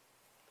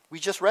 We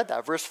just read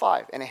that, verse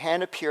 5. And a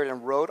hand appeared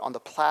and wrote on the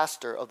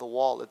plaster of the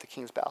wall of the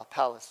king's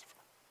palace.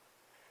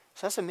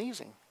 So that's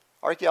amazing.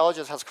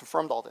 Archaeologists has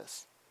confirmed all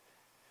this.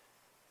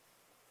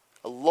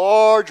 A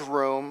large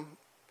room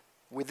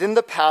within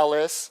the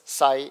palace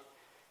site,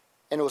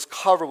 and it was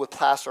covered with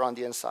plaster on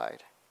the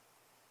inside.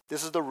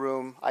 This is the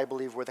room, I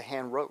believe, where the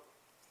hand wrote.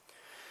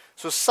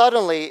 So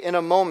suddenly, in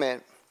a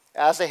moment,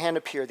 as the hand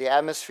appeared, the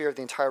atmosphere of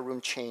the entire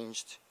room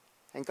changed,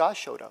 and God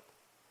showed up.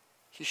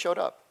 He showed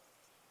up,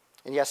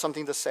 and he has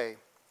something to say.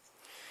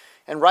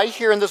 And right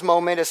here in this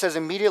moment, it says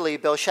immediately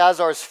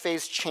Belshazzar's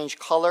face changed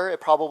color.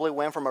 It probably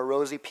went from a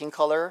rosy pink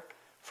color,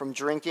 from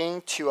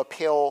drinking, to a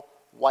pale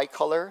white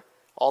color.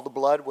 All the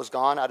blood was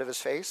gone out of his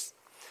face.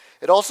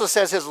 It also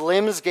says his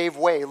limbs gave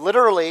way.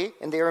 Literally,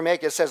 in the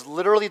Aramaic, it says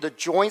literally the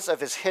joints of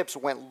his hips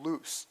went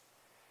loose.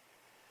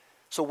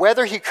 So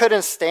whether he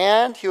couldn't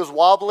stand, he was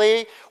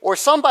wobbly, or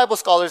some Bible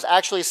scholars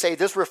actually say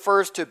this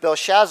refers to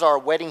Belshazzar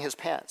wetting his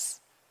pants.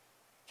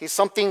 Okay,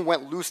 something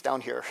went loose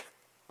down here.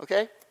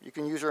 Okay? You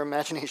can use your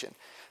imagination.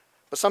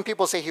 But some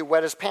people say he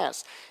wet his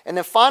pants. And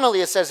then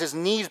finally it says his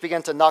knees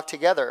began to knock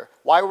together.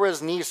 Why were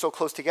his knees so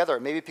close together?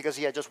 Maybe because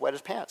he had just wet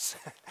his pants.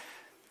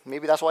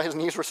 Maybe that's why his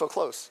knees were so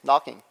close,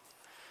 knocking.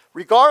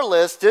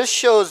 Regardless, this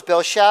shows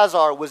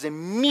Belshazzar was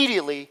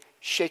immediately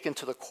shaken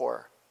to the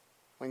core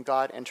when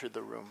God entered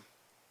the room.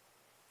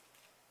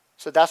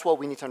 So that's what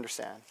we need to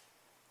understand.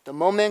 The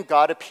moment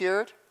God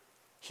appeared,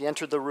 he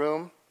entered the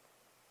room,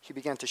 he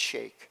began to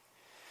shake.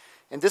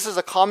 And this is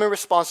a common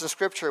response in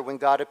Scripture when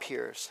God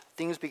appears.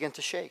 Things begin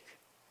to shake.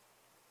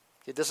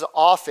 Okay, this is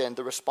often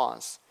the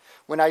response.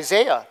 When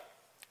Isaiah,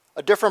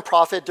 a different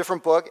prophet,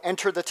 different book,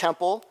 entered the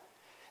temple,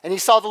 and he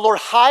saw the Lord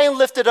high and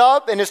lifted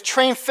up, and his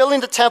train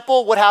filling the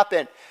temple, what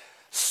happened?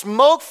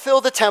 Smoke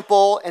filled the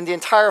temple, and the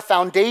entire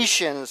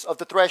foundations of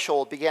the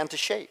threshold began to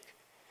shake.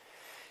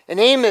 In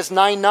Amos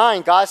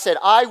 9:9, God said,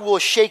 I will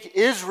shake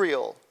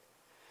Israel.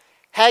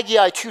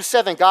 Haggai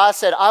 2:7, God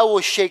said, I will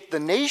shake the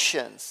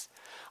nations.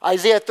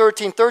 Isaiah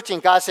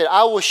 13:13, God said,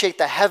 I will shake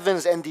the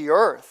heavens and the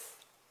earth.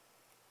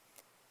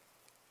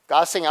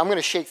 God's saying, I'm going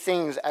to shake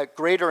things at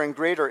greater and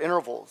greater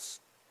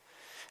intervals.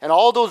 And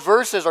all those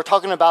verses are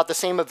talking about the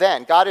same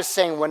event. God is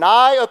saying, when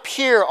I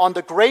appear on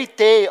the great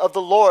day of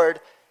the Lord,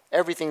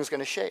 everything's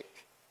going to shake.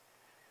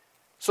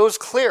 So it's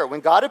clear, when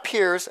God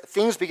appears,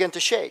 things begin to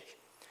shake.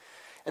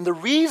 And the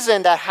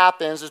reason that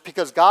happens is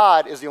because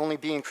God is the only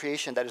being in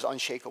creation that is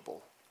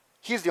unshakable.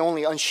 He's the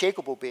only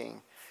unshakable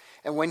being.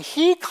 And when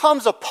he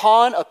comes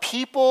upon a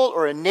people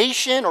or a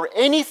nation or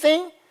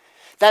anything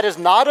that is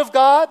not of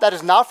God, that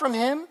is not from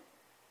him,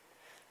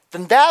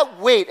 then that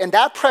weight and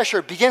that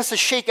pressure begins to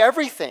shake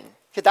everything.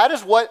 Okay, that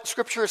is what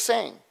Scripture is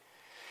saying.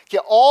 Okay,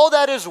 all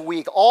that is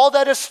weak, all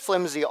that is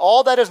flimsy,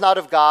 all that is not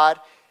of God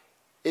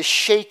is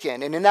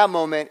shaken, and in that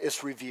moment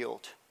it's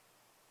revealed.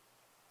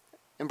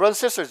 And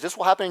brothers and sisters, this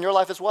will happen in your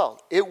life as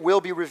well. It will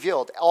be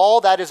revealed.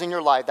 All that is in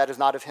your life that is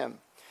not of him.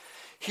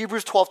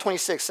 Hebrews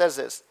 12:26 says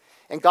this,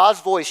 and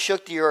God's voice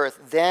shook the earth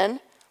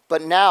then,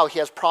 but now he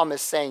has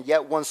promised, saying,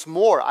 yet once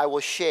more I will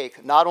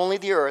shake not only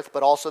the earth,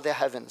 but also the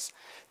heavens.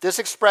 This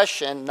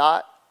expression,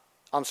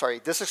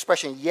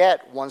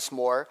 yet once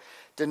more,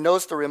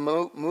 denotes the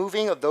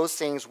removing of those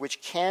things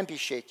which can be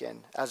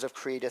shaken as of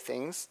created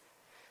things,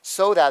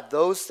 so that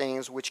those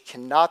things which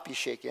cannot be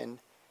shaken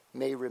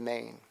may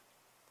remain.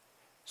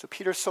 So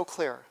Peter's so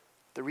clear.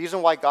 The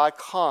reason why God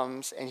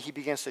comes and he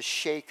begins to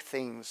shake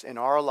things in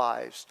our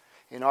lives,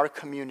 in our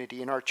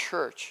community, in our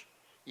church,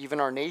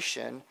 even our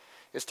nation,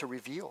 is to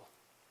reveal.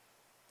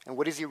 And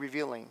what is he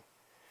revealing?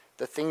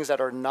 The things that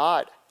are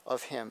not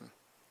of him,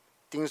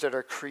 things that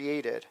are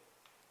created,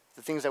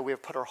 the things that we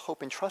have put our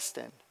hope and trust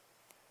in,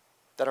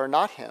 that are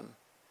not him.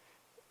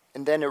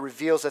 And then it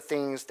reveals the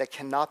things that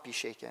cannot be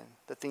shaken,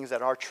 the things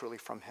that are truly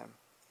from him.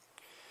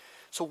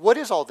 So what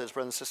is all this,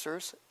 brothers and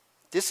sisters?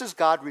 This is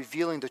God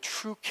revealing the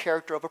true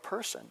character of a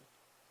person.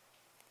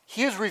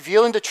 He is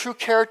revealing the true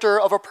character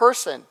of a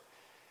person.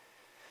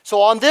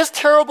 So on this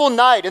terrible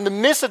night, in the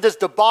midst of this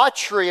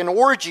debauchery and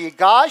orgy,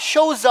 God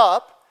shows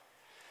up,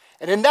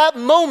 and in that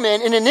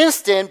moment, in an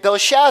instant,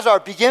 Belshazzar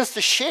begins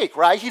to shake,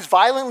 right? He's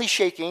violently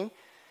shaking.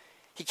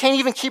 He can't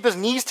even keep his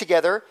knees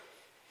together.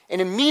 And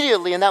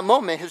immediately in that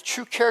moment, his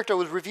true character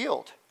was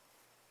revealed.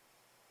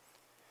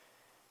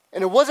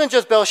 And it wasn't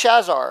just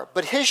Belshazzar,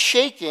 but his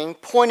shaking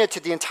pointed to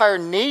the entire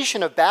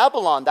nation of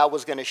Babylon that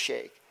was going to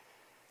shake.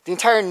 The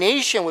entire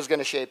nation was going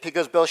to shake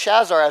because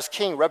Belshazzar, as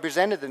king,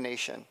 represented the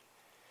nation.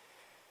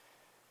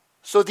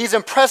 So these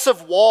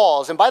impressive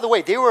walls, and by the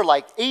way, they were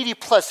like 80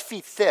 plus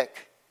feet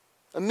thick.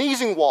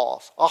 Amazing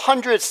walls,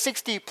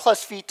 160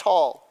 plus feet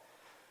tall.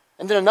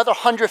 And then another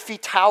 100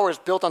 feet towers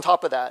built on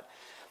top of that.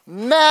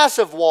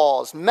 Massive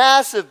walls,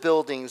 massive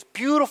buildings,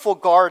 beautiful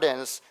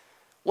gardens.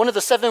 One of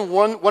the seven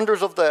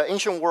wonders of the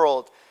ancient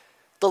world.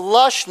 The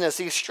lushness,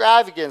 the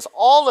extravagance,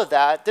 all of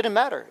that didn't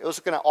matter. It was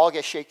going to all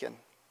get shaken.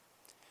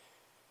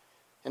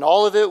 And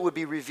all of it would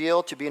be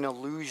revealed to be an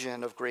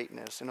illusion of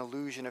greatness, an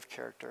illusion of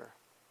character.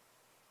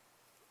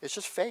 It's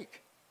just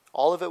fake.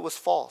 All of it was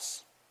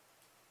false.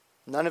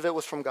 None of it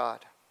was from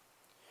God.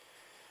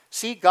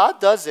 See, God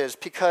does this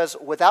because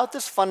without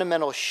this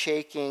fundamental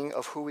shaking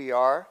of who we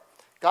are,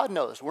 God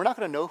knows. We're not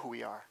going to know who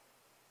we are.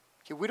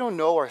 Okay, we don't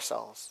know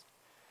ourselves.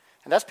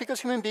 And that's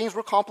because human beings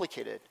were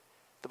complicated.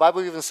 The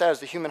Bible even says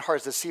the human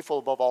heart is deceitful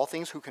above all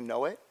things. Who can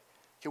know it?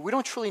 Okay, we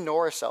don't truly know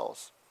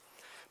ourselves.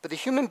 But the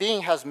human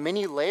being has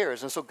many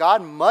layers. And so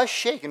God must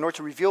shake in order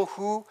to reveal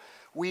who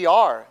we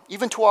are,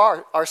 even to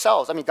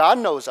ourselves. I mean, God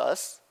knows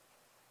us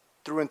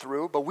through and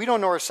through, but we don't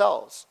know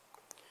ourselves.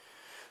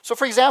 So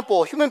for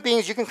example, human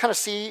beings, you can kind of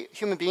see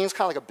human beings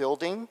kind of like a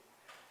building.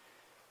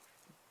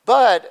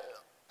 But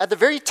at the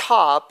very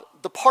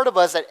top, the part of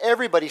us that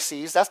everybody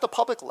sees, that's the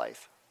public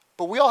life.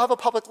 But we all have a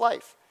public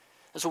life.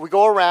 And so we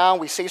go around,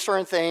 we say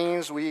certain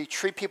things, we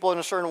treat people in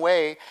a certain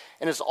way,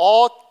 and it's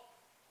all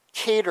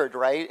catered,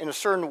 right, in a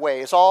certain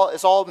way. It's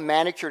all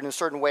manicured in a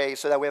certain way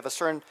so that we have a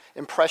certain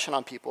impression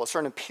on people, a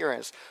certain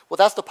appearance. Well,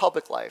 that's the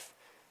public life.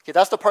 Okay,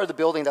 that's the part of the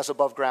building that's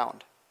above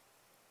ground.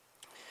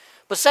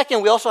 But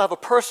second, we also have a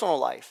personal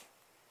life.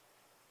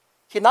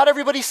 Okay, not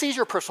everybody sees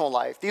your personal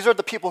life. These are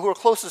the people who are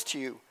closest to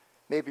you.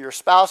 Maybe your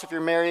spouse if you're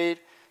married,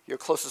 your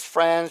closest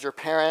friends, your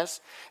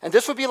parents. And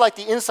this would be like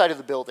the inside of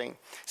the building.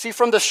 See,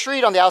 from the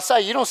street on the outside,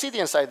 you don't see the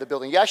inside of the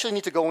building. You actually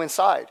need to go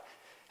inside.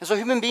 And so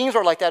human beings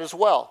are like that as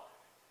well.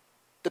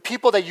 The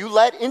people that you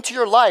let into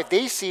your life,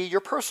 they see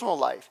your personal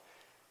life.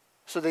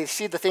 So they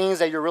see the things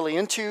that you're really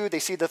into. They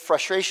see the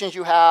frustrations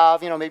you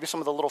have, maybe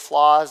some of the little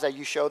flaws that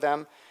you show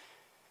them.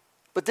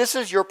 But this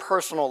is your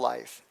personal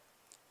life.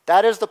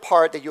 That is the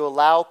part that you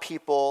allow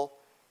people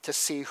to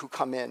see who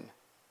come in.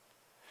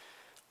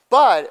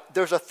 But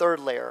there's a third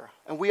layer,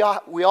 and we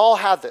all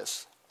have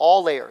this,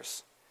 all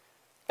layers.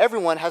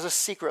 Everyone has a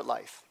secret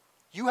life.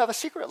 You have a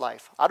secret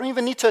life. I don't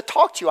even need to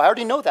talk to you. I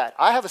already know that.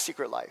 I have a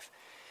secret life.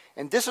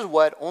 And this is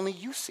what only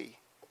you see.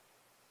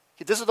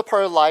 This is the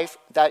part of life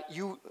that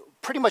you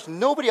pretty much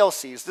nobody else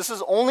sees. This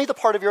is only the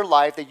part of your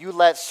life that you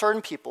let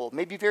certain people,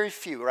 maybe very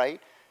few, right?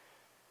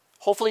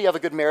 Hopefully you have a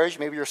good marriage,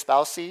 maybe your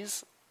spouse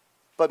sees,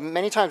 but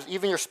many times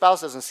even your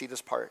spouse doesn't see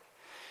this part.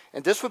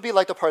 And this would be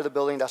like the part of the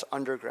building that's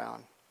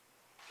underground.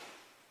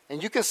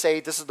 And you can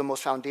say this is the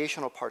most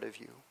foundational part of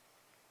you.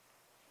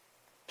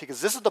 Because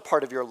this is the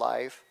part of your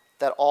life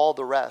that all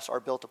the rest are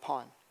built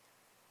upon.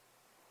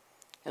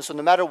 And so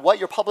no matter what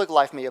your public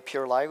life may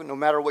appear like, no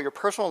matter what your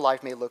personal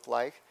life may look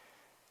like,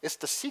 it's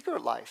the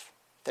secret life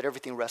that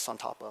everything rests on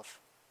top of.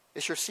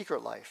 It's your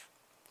secret life.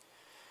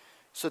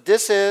 So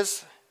this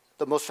is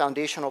the most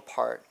foundational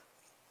part.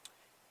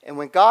 And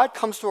when God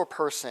comes to a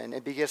person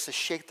and begins to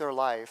shake their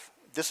life,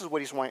 this is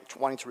what he's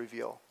wanting to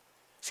reveal.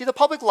 See, the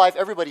public life,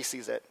 everybody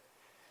sees it.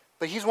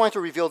 But he's wanting to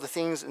reveal the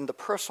things in the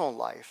personal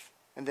life,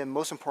 and then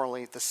most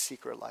importantly, the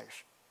secret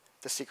life.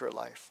 The secret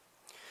life.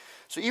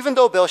 So even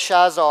though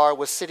Belshazzar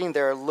was sitting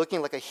there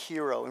looking like a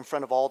hero in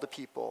front of all the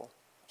people,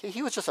 okay,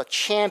 he was just a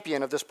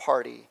champion of this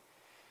party.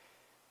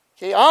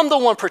 Okay, I'm the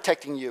one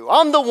protecting you.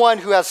 I'm the one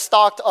who has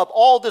stocked up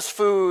all this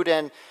food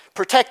and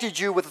protected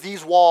you with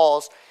these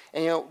walls.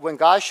 And when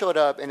God showed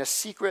up in a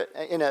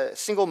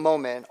single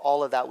moment,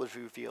 all of that was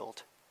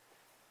revealed.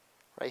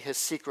 Right? His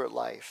secret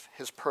life,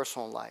 his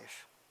personal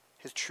life,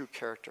 his true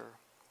character.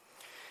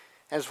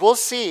 And as we'll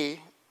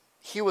see,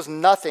 he was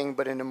nothing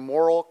but an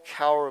immoral,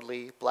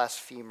 cowardly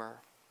blasphemer.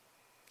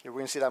 Okay, we're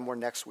going to see that more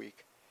next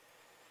week.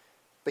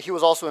 But he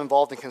was also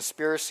involved in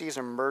conspiracies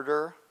and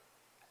murder,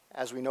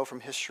 as we know from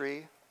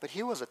history. But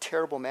he was a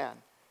terrible man.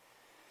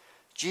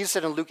 Jesus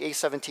said in Luke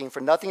 8:17, "For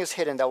nothing is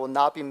hidden that will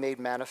not be made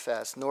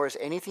manifest, nor is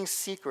anything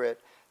secret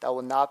that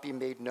will not be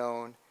made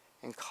known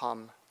and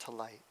come to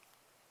light."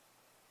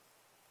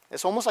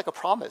 It's almost like a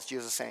promise,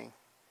 Jesus is saying.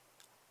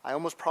 I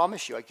almost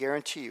promise you, I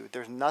guarantee you,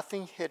 there's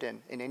nothing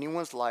hidden in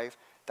anyone's life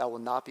that will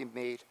not be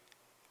made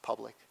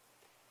public.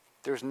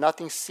 There's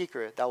nothing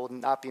secret that will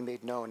not be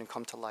made known and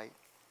come to light.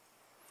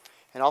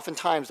 And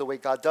oftentimes, the way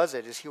God does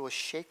it is he will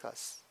shake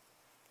us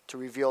to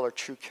reveal our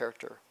true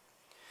character.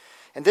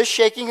 And this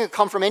shaking can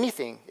come from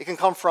anything. It can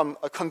come from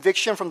a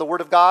conviction from the word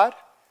of God.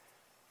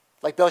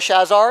 Like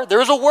Belshazzar,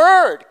 there is a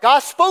word. God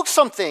spoke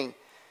something.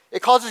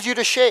 It causes you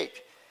to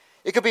shake.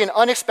 It could be an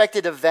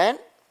unexpected event.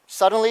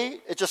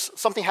 Suddenly,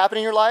 something happened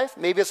in your life.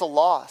 Maybe it's a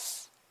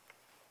loss.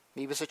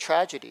 Maybe it's a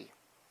tragedy.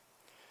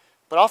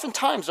 But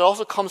oftentimes, it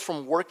also comes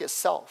from work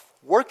itself.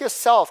 Work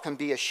itself can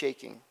be a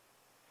shaking.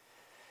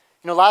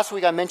 Last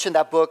week I mentioned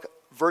that book,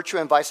 Virtue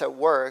and Vice at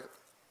Work.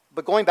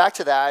 But going back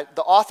to that,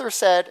 the author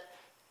said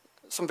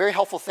some very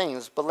helpful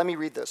things, but let me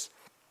read this.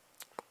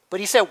 But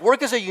he said,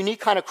 work is a unique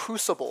kind of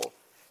crucible,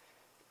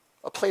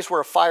 a place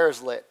where a fire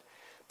is lit,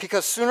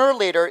 because sooner or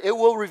later it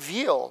will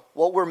reveal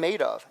what we're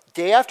made of,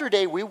 Day after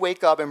day, we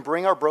wake up and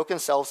bring our broken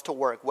selves to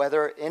work,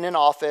 whether in an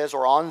office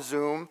or on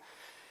Zoom.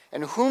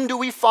 And whom do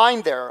we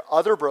find there?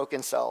 Other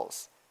broken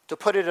selves. To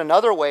put it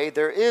another way,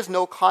 there is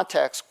no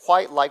context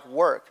quite like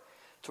work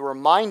to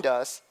remind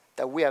us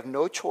that we have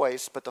no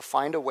choice but to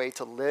find a way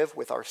to live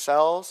with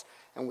ourselves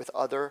and with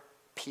other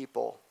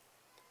people.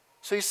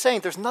 So he's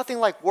saying there's nothing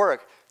like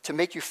work to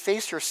make you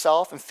face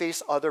yourself and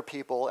face other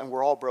people, and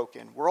we're all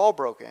broken. We're all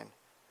broken.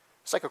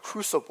 It's like a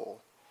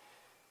crucible.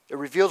 It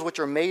reveals what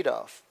you're made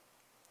of.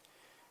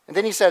 And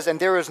then he says, and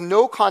there is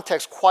no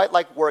context quite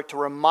like work to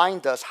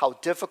remind us how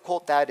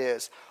difficult that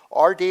is.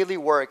 Our daily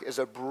work is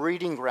a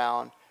breeding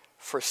ground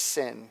for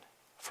sin,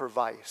 for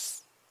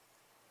vice.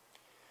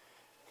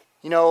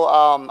 You know,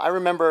 I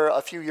remember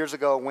a few years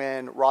ago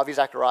when Ravi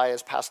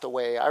Zacharias passed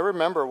away. I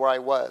remember where I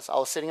was. I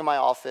was sitting in my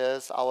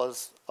office. I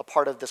was a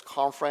part of this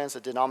conference, a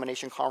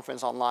denomination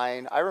conference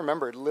online. I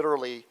remember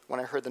literally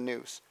when I heard the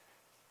news.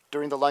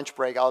 During the lunch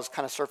break, I was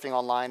kind of surfing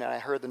online, and I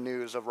heard the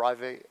news of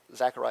Ravi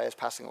Zacharias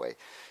passing away.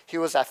 He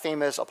was that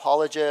famous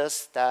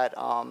apologist, that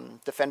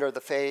defender of the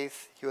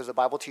faith. He was a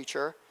Bible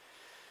teacher.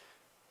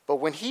 But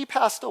when he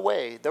passed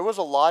away, there was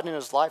a lot in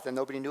his life that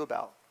nobody knew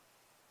about.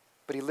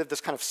 But he lived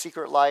this kind of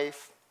secret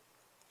life.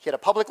 He had a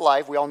public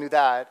life, we all knew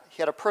that.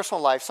 He had a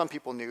personal life, some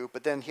people knew,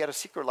 but then he had a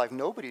secret life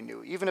nobody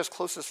knew, even his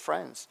closest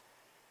friends.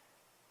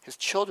 His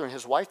children,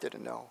 his wife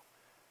didn't know.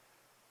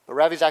 But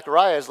Ravi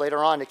Zacharias,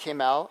 later on, it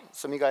came out,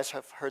 some of you guys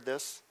have heard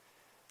this,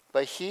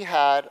 but he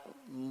had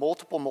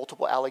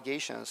multiple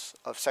allegations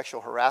of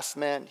sexual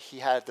harassment. He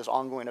had this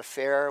ongoing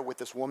affair with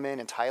this woman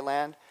in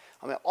Thailand.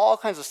 I mean, all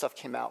kinds of stuff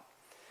came out.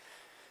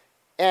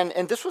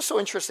 And this was so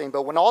interesting,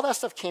 but when all that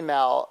stuff came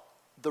out,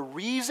 the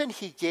reason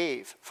he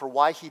gave for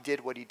why he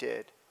did what he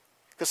did,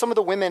 because some of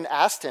the women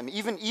asked him,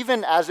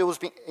 even as it was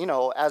being,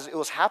 as it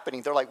was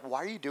happening, they're like, "Why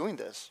are you doing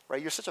this?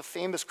 Right? You're such a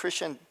famous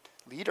Christian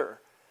leader."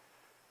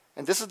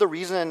 And this is the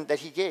reason that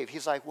he gave.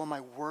 He's like, "Well,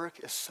 my work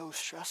is so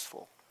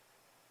stressful."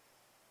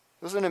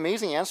 It was an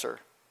amazing answer.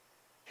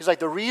 He's like,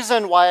 "The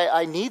reason why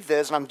I need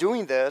this and I'm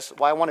doing this,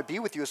 why I want to be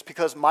with you, is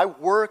because my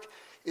work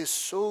is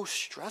so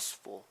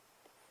stressful."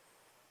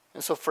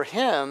 And so for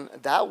him,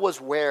 that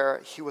was where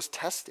he was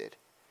tested.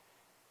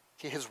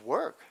 His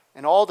work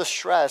and all the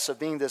stress of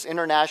being this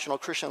international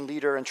Christian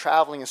leader and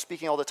traveling and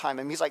speaking all the time.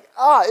 And he's like,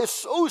 it's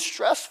so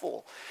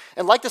stressful.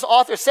 And like this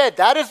author said,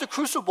 that is the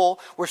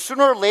crucible where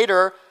sooner or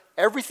later,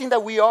 everything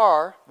that we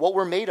are, what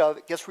we're made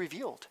of, gets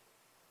revealed.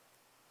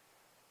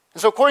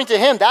 And so according to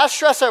him, that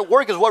stress at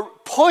work is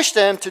what pushed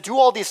him to do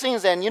all these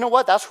things. And you know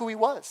what? That's who he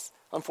was,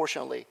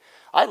 unfortunately.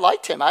 I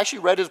liked him. I actually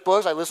read his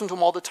books. I listened to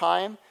him all the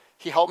time.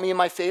 He helped me in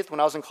my faith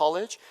when I was in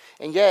college.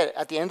 And yet,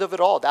 at the end of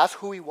it all, that's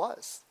who he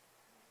was.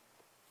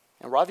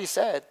 And Ravi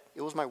said,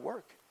 it was my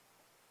work.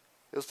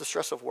 It was the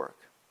stress of work.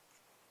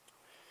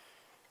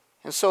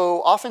 And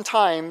so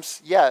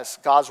oftentimes, yes,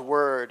 God's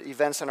word,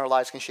 events in our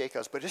lives can shake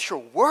us, but it's your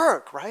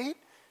work, right?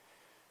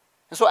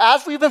 And so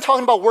as we've been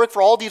talking about work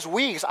for all these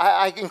weeks,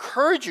 I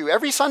encourage you,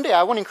 every Sunday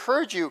I want to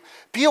encourage you,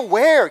 be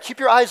aware, keep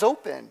your eyes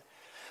open.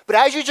 But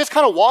as you just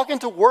kind of walk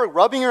into work,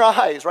 rubbing your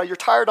eyes, right? You're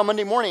tired on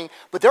Monday morning,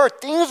 but there are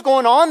things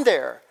going on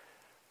there.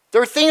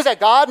 There are things that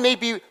God may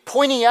be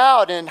pointing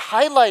out and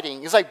highlighting.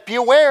 He's like, be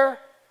aware.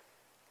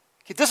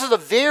 This is a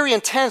very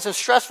intense and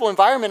stressful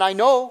environment, I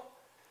know.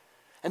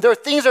 And there are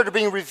things that are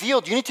being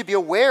revealed. You need to be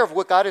aware of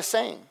what God is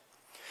saying.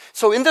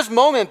 So in this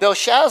moment,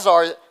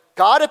 Belshazzar,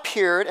 God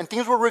appeared and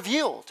things were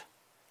revealed.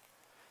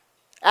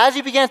 As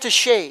he began to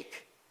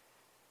shake,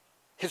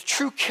 his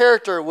true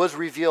character was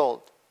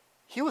revealed.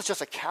 He was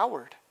just a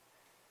coward.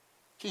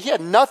 He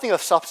had nothing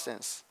of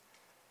substance.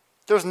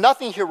 There was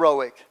nothing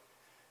heroic.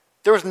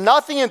 There was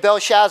nothing in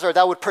Belshazzar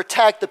that would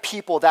protect the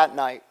people that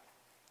night.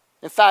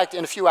 In fact,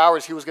 in a few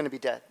hours, he was going to be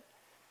dead.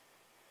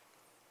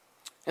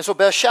 And so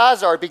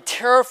Belshazzar, being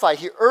terrified,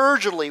 he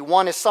urgently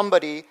wanted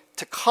somebody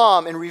to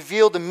come and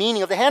reveal the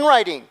meaning of the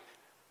handwriting.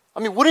 I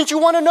mean, wouldn't you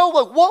want to know,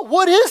 like,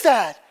 what is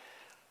that?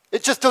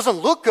 It just doesn't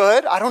look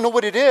good. I don't know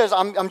what it is.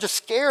 I'm just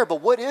scared,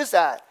 but what is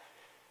that?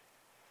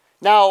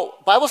 Now,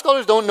 Bible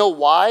scholars don't know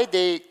why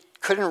they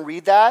couldn't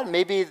read that.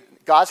 Maybe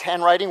God's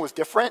handwriting was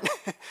different.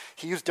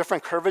 He used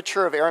different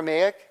curvature of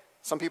Aramaic.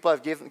 Some people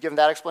have given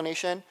that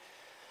explanation.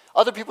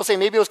 Other people say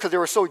maybe it was because they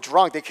were so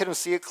drunk they couldn't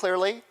see it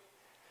clearly.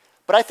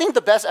 But I think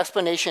the best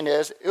explanation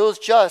is it was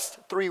just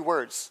 3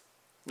 words,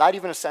 not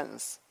even a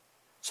sentence.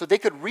 So they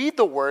could read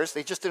the words,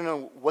 they just didn't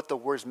know what the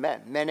words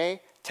meant. Mene,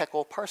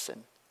 tekel, parsin.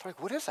 They're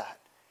like, what is that?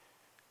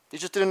 They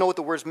just didn't know what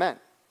the words meant.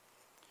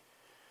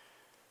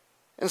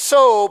 And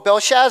so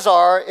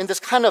Belshazzar, in this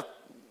kind of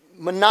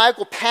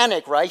maniacal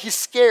panic, right? He's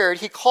scared.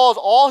 He calls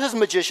all his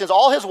magicians,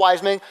 all his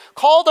wise men,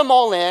 called them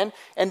all in.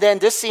 And then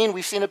this scene,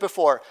 we've seen it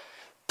before.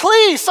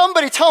 Please,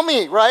 somebody tell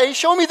me, right?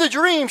 Show me the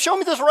dream. Show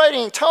me this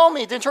writing. Tell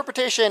me the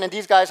interpretation. And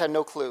these guys had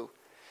no clue.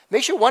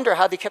 Makes you wonder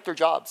how they kept their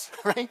jobs,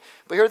 right?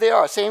 But here they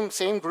are,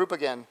 same group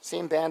again,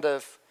 same band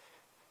of,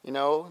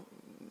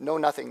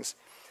 know-nothings.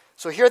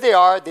 So here they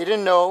are. They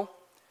didn't know.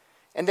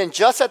 And then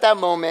just at that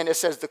moment, it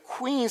says the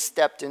queen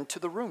stepped into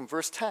the room,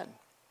 verse 10.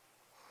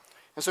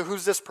 And so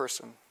who's this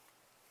person?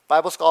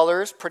 Bible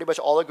scholars pretty much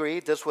all agree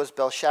this was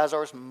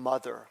Belshazzar's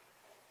mother.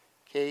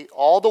 Okay,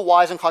 all the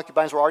wives and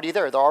concubines were already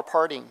there. They are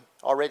partying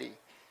already.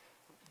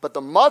 But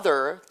the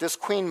mother, this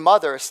queen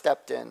mother,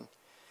 stepped in.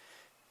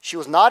 She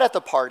was not at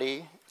the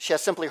party. She had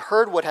simply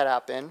heard what had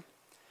happened.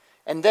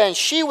 And then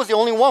she was the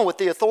only one with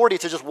the authority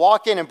to just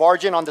walk in and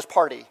barge in on this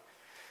party.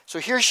 So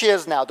here she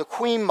is now, the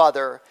queen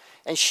mother.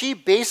 And she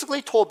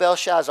basically told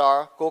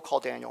Belshazzar, go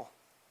call Daniel.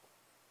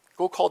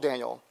 Go call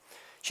Daniel.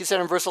 She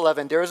said in verse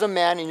 11, there is a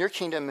man in your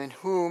kingdom in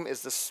whom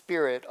is the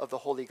spirit of the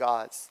holy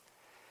gods.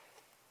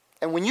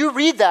 And when you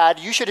read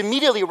that, you should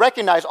immediately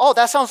recognize, oh,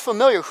 that sounds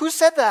familiar. Who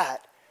said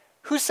that?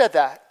 Who said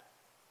that?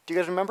 Do you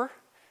guys remember?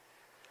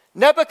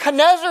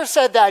 Nebuchadnezzar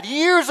said that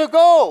years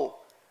ago.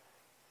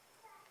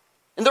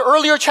 In the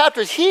earlier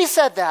chapters, he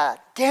said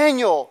that.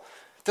 Daniel,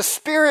 the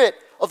spirit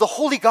of the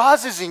holy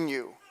gods is in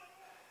you.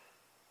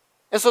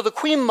 And so the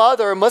queen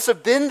mother must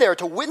have been there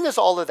to witness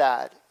all of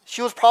that.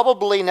 She was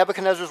probably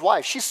Nebuchadnezzar's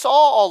wife. She saw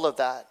all of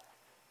that.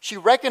 She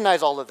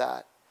recognized all of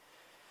that.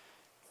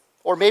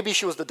 Or maybe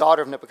she was the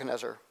daughter of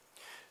Nebuchadnezzar.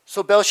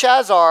 So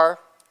Belshazzar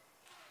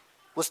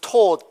was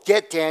told,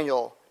 get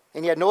Daniel.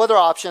 And he had no other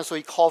option, so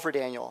he called for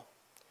Daniel.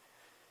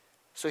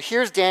 So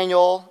here's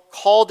Daniel,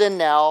 called in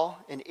now,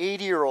 an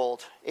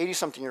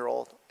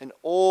 80-something-year-old, an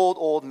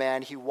old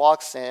man. He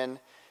walks in,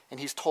 and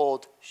he's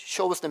told,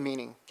 show us the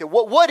meaning. Okay,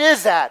 what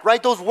is that,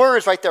 right? Those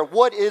words right there,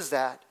 what is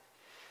that?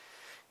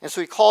 And so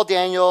he called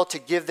Daniel to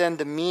give them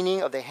the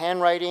meaning of the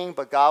handwriting,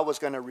 but God was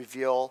going to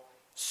reveal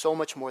so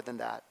much more than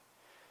that.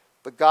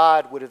 But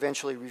God would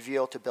eventually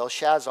reveal to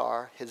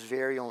Belshazzar his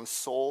very own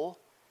soul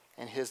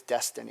and his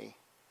destiny.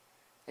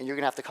 And you're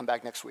going to have to come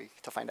back next week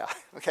to find out,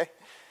 okay?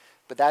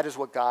 But that is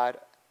what God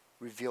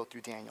revealed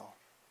through Daniel.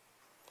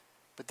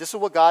 But this is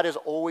what God is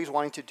always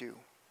wanting to do.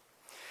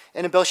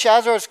 And in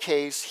Belshazzar's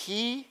case,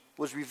 he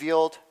was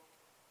revealed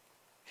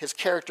his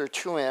character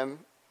to him,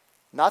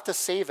 not to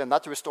save him,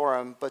 not to restore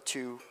him, but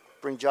to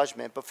bring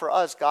judgment. But for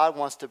us, God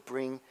wants to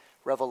bring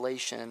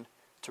revelation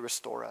to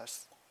restore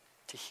us,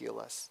 to heal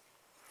us.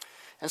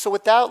 And so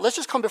with that, let's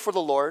just come before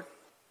the Lord.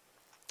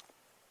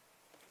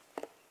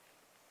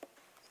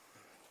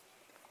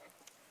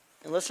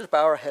 And let's just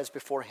bow our heads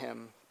before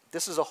him.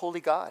 This is a holy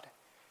God.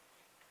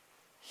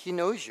 He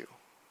knows you.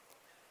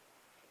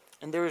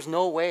 And there is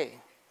no way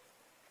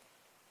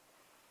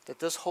that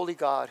this holy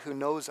God who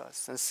knows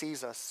us and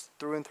sees us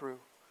through and through,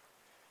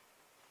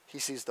 he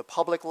sees the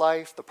public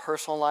life, the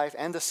personal life,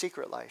 and the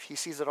secret life. He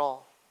sees it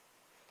all.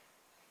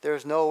 There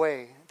is no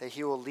way that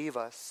he will leave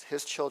us,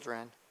 his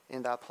children,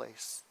 in that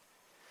place.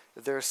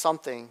 That there is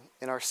something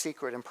in our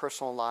secret and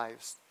personal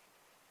lives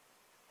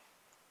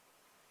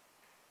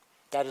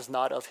that is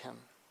not of him.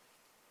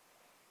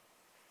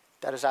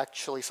 That is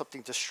actually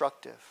something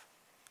destructive,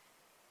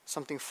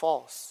 something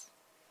false.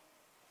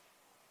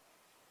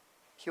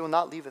 He will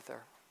not leave it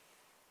there.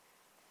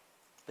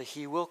 But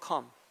he will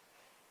come.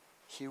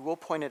 He will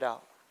point it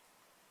out.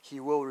 He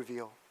will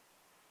reveal.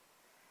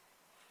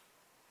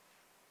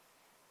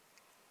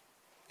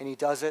 And he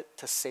does it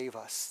to save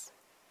us.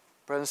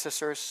 Brothers and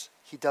sisters,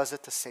 he does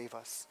it to save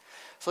us.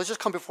 So let's just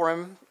come before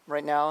him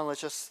right now and let's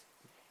just,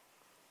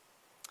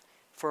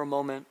 for a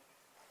moment,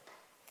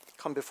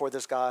 come before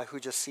this God who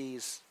just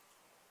sees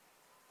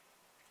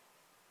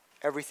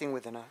everything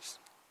within us.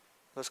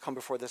 Let's come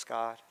before this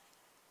God.